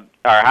our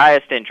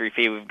highest entry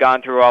fee. We've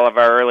gone through all of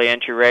our early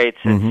entry rates.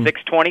 It's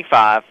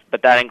 $625,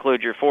 but that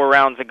includes your 4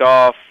 rounds of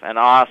golf, an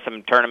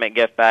awesome tournament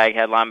gift bag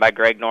headlined by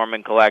Greg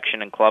Norman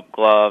Collection and Club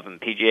Glove and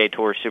PGA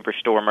Tour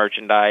Superstore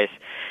merchandise,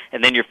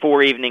 and then your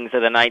 4 evenings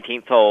of the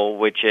 19th hole,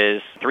 which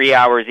is 3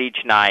 hours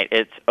each night.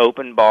 It's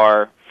open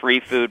bar, free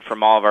food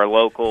from all of our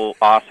local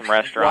awesome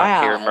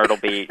restaurants here in Myrtle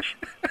Beach.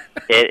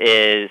 It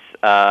is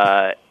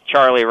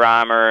Charlie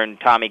Reimer and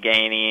Tommy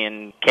Gainey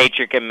and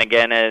Katrick and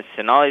McGinnis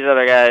and all these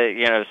other guys,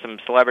 some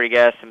celebrity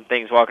guests and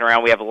things walking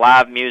around. We have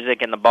live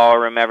music in the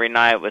ballroom every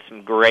night with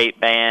some great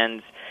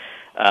bands.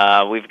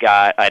 We've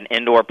got an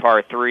indoor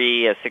par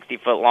 3, a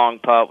 60-foot long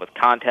putt with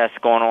contests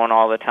going on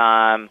all the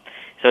time.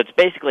 So it's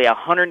basically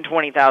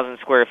 120,000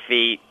 square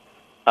feet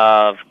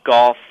of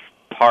golf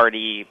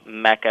party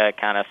mecca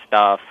kind of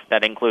stuff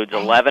that includes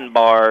 11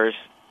 bars,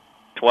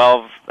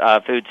 12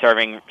 food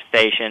serving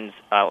stations,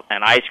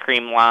 an ice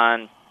cream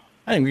line.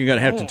 I think we're going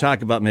to have to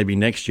talk about maybe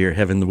next year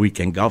having the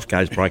Weekend Golf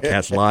Guys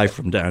broadcast live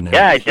from down there.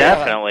 Yeah,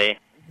 definitely.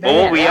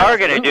 Well, what we are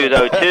going to do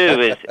though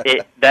too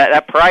is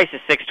that price is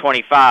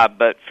 $625.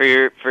 But for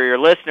your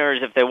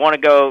listeners, if they want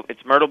to go,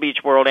 it's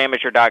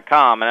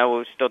MyrtleBeachWorldAmateur.com, and I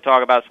will still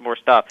talk about some more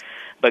stuff.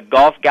 But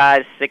Golf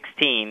Guys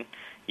 16,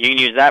 you can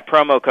use that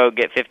promo code,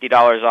 get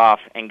 $50 off,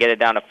 and get it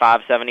down to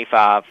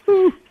 $575.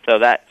 So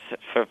that's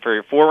for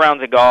your 4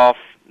 rounds of golf.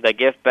 The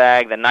gift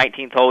bag, the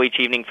 19th hole each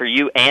evening for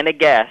you and a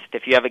guest.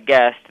 If you have a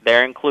guest,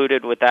 they're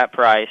included with that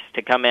price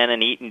to come in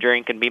and eat and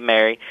drink and be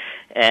merry.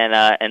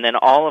 And then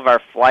all of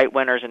our flight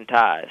winners and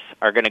ties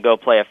are going to go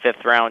play a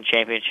 5th round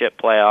championship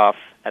playoff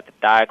at the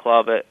Dia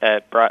Club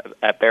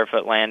at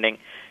Barefoot Landing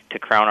to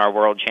crown our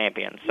world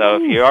champion. So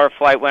if you are a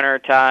flight winner or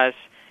ties,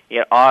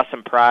 you get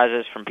awesome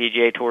prizes from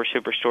PGA Tour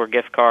Superstore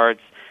gift cards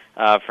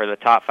for the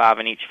top 5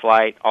 in each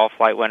flight. All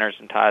flight winners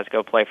and ties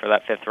go play for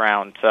that 5th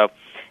round. So.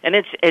 And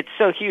it's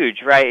so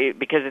huge, right?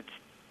 Because it's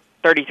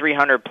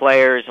 3,300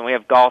 players, and we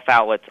have golf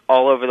outlets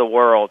all over the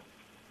world.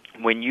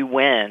 When you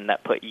win,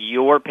 that put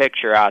your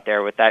picture out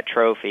there with that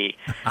trophy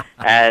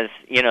as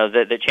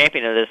the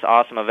champion of this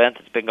awesome event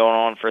that's been going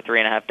on for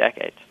 3.5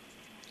 decades.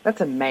 That's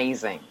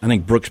amazing. I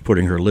think Brooke's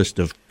putting her list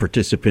of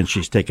participants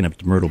she's taking up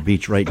to Myrtle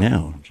Beach right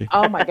now.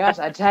 Oh my gosh,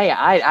 I tell you,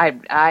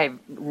 I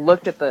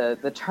looked at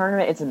the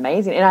tournament. It's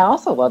amazing, and I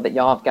also love that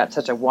y'all have got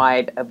such a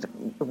wide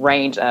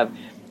range of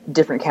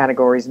different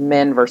categories,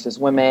 men versus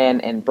women,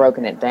 and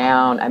broken it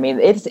down. I mean,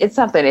 it's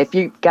something. If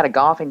you've got a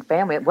golfing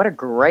family, what a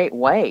great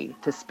way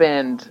to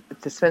spend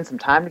some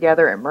time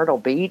together at Myrtle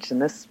Beach in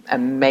this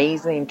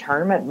amazing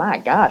tournament. My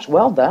gosh,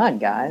 well done,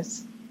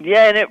 guys.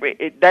 Yeah,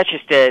 and that's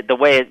just the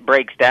way it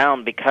breaks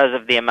down because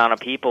of the amount of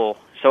people.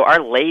 So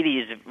our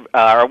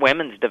our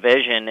women's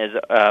division is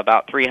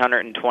about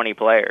 320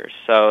 players.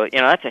 So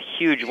that's a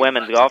huge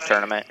women's golf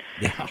tournament.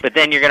 Yeah. But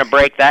then you're going to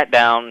break that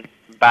down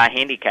by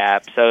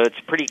handicap, so it's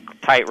a pretty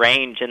tight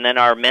range. And then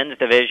our men's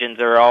divisions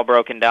are all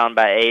broken down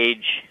by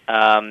age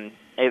and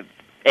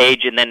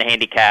then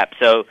handicap.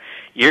 So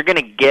you're going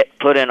to get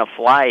put in a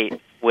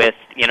flight with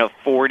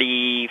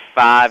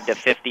 45 to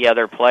 50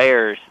 other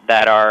players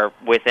that are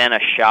within a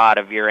shot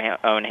of your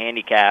own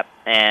handicap,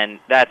 and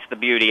that's the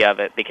beauty of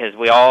it, because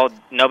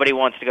nobody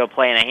wants to go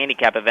play in a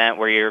handicap event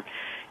where you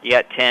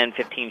got 10,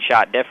 15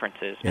 shot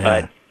differences. Yeah.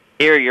 But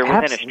here you're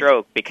within a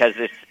stroke because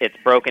it's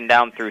broken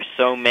down through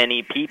so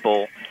many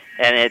people,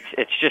 and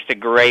it's just a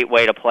great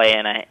way to play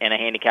in a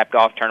handicap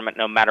golf tournament,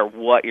 no matter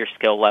what your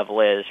skill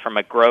level is. From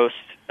a gross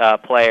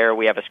player,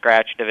 we have a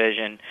scratch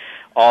division,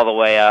 all the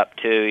way up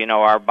to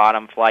our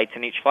bottom flights,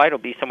 and each flight will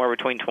be somewhere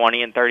between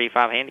 20 and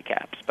 35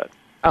 handicaps. But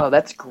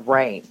that's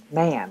great,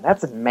 man.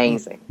 That's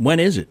amazing. When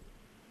is it?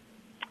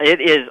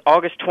 It is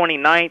August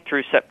 29th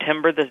through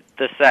September the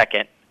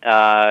 2nd,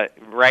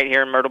 right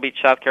here in Myrtle Beach,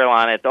 South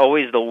Carolina. It's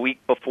always the week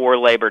before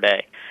Labor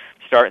Day,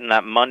 starting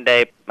that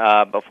Monday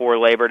before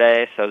Labor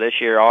Day. So this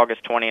year,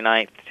 August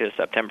 29th to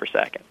September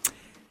 2nd.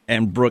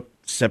 And Brooke,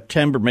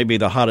 September may be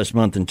the hottest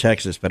month in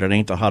Texas, but it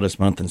ain't the hottest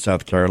month in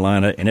South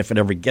Carolina. And if it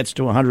ever gets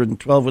to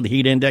 112 with the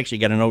heat index, you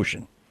get an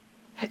ocean.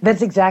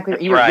 That's exactly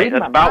what you're right.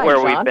 That's about where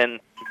we've been.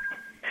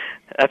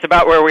 That's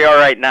about where we are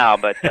right now,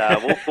 but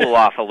we'll cool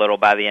off a little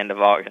by the end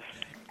of August.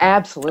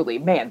 Absolutely,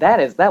 man.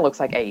 That looks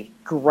like a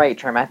great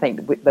term. I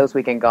think those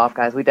weekend golf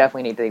guys, we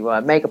definitely need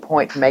to make a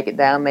point to make it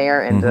down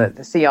there and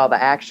to see all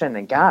the action.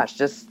 And gosh,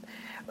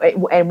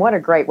 and what a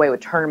great way with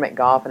tournament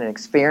golf and an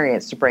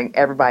experience to bring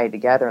everybody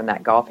together in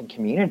that golfing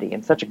community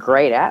in such a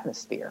great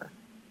atmosphere.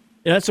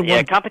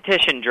 Yeah,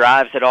 competition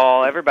drives it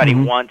all. Everybody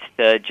wants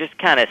to just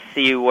kind of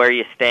see where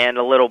you stand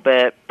a little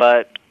bit,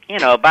 but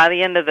by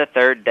the end of the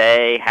third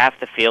day, half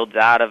the field's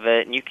out of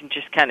it, and you can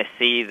just kind of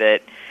see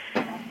that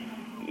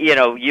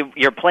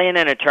you're playing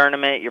in a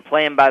tournament, you're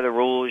playing by the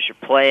rules, you're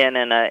playing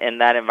in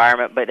that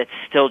environment, but it's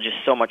still just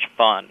so much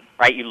fun,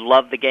 right? You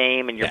love the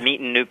game, and you're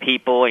meeting new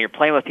people, and you're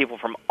playing with people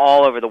from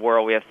all over the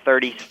world. We have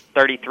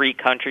 33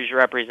 countries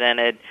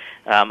represented,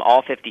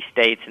 all 50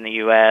 states in the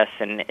U.S.,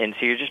 and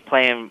so you're just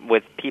playing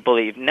with people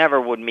that you never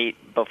would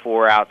meet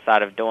before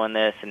outside of doing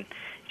this, and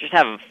just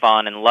having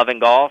fun and loving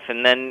golf.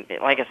 And then,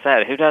 like I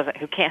said, who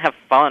can't have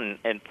fun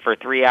for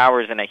 3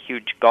 hours in a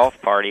huge golf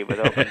party with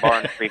open bar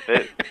and free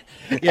food?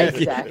 Yeah,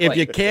 exactly. If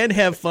you can't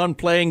have fun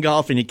playing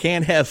golf and you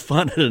can't have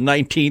fun at a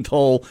 19th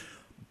hole,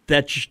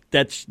 that's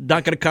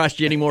not going to cost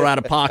you any more out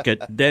of pocket,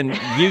 then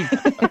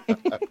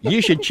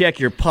you should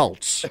check your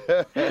pulse.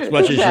 That's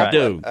what you should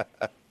do.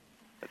 That's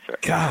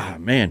right.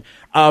 God, man.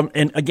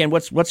 And again,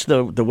 what's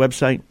the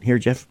website here,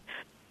 Jeff?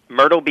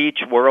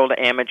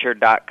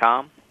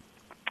 MyrtleBeachWorldAmateur.com.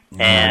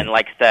 And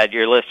like I said,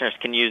 your listeners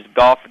can use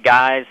Golf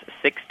Guys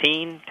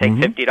 16, take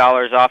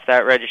 $50 off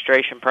that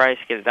registration price,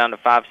 get it down to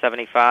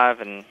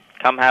 $575, and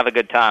come have a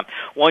good time.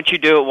 Once you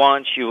do it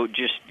once, you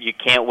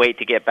can't wait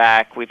to get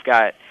back. We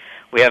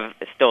have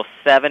still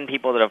 7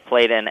 people that have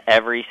played in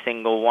every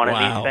single one of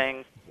these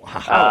things.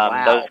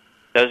 Wow.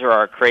 Those are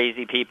our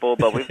crazy people,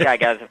 but we've got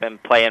guys that have been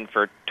playing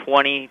for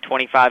 20,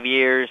 25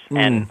 years,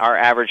 and our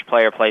average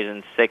player plays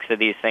in 6 of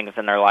these things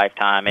in their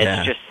lifetime.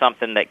 It's just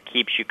something that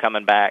keeps you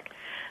coming back.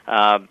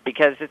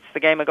 Because it's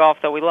the game of golf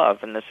that we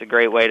love, and this is a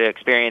great way to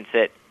experience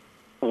it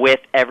with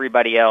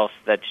everybody else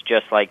that's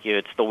just like you.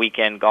 It's the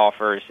weekend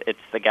golfers. It's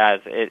the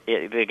guys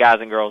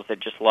and girls that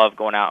just love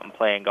going out and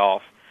playing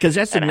golf. Because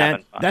that's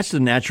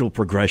the natural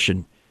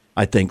progression,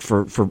 I think,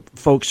 for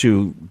folks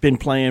who've been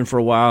playing for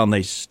a while and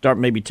they start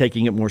maybe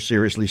taking it more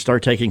seriously,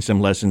 start taking some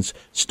lessons,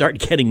 start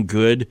getting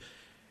good.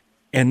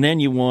 And then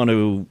you want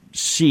to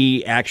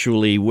see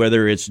actually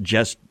whether it's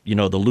just,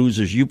 the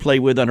losers you play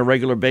with on a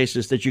regular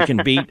basis that you can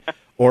beat,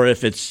 or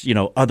if it's,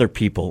 other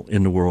people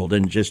in the world.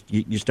 And just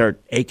you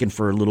start aching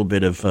for a little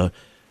bit of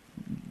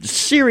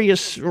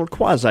serious or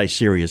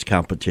quasi-serious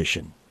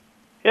competition.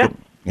 Yeah.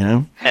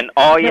 And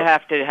all you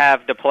have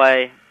to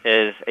play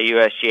is a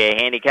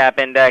USGA handicap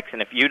index.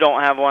 And if you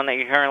don't have one that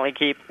you currently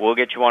keep, we'll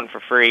get you one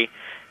for free.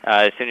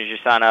 As soon as you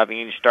sign up,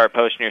 you can start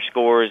posting your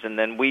scores, and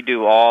then we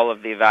do all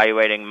of the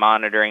evaluating,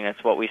 monitoring.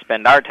 That's what we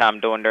spend our time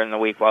doing during the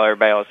week while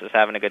everybody else is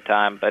having a good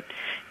time. But,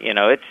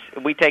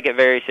 we take it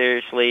very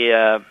seriously,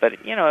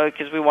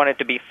 because we want it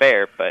to be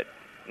fair. But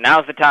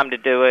now's the time to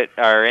do it.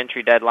 Our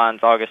entry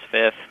deadline's August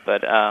 5th.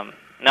 But,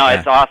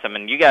 it's awesome.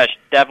 And you guys should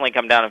definitely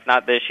come down, if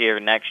not this year,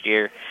 next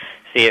year,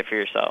 see it for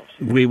yourselves.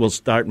 We will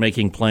start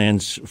making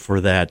plans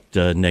for that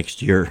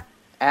next year.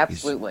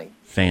 Absolutely.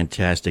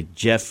 Fantastic.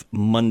 Jeff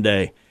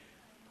Mundy.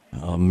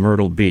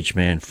 Myrtle Beach,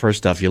 man.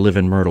 First off, you live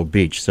in Myrtle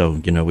Beach, so,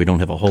 we don't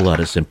have a whole lot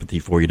of sympathy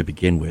for you to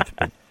begin with.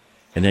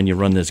 And then you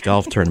run this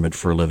golf tournament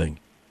for a living.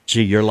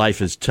 Gee, your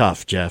life is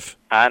tough, Jeff.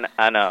 I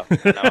know.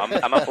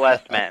 I'm a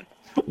blessed man.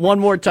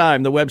 One more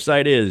time, the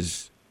website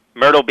is?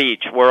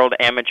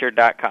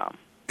 MyrtleBeachWorldAmateur.com.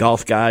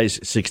 Golf Guys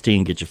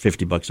 16, get you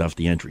 $50 off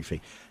the entry fee.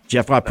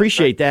 Jeff, I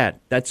appreciate that.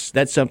 That's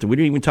something we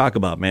didn't even talk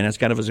about, man. That's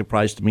kind of a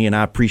surprise to me, and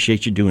I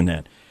appreciate you doing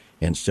that.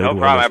 And so no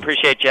problem. I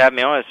appreciate you having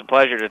me on. It's a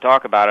pleasure to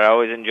talk about it. I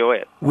always enjoy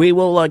it. We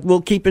will.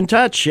 We'll keep in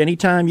touch.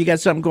 Anytime you got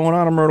something going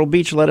on in Myrtle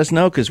Beach, let us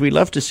know, because we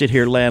love to sit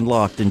here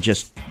landlocked and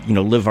just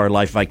live our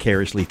life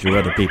vicariously through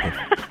other people.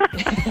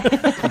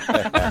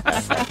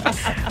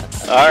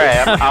 All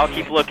right, I'll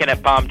keep looking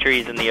at palm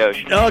trees in the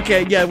ocean.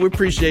 Okay, yeah, we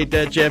appreciate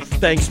that, Jeff.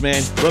 Thanks,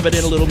 man. Rub it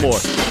in a little more.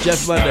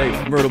 Jeff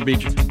Mundy, Myrtle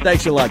Beach.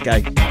 Thanks a lot,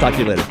 guy. Talk to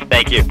you later.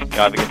 Thank you.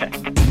 Y'all have a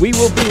good day. We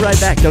will be right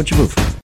back. Don't you move.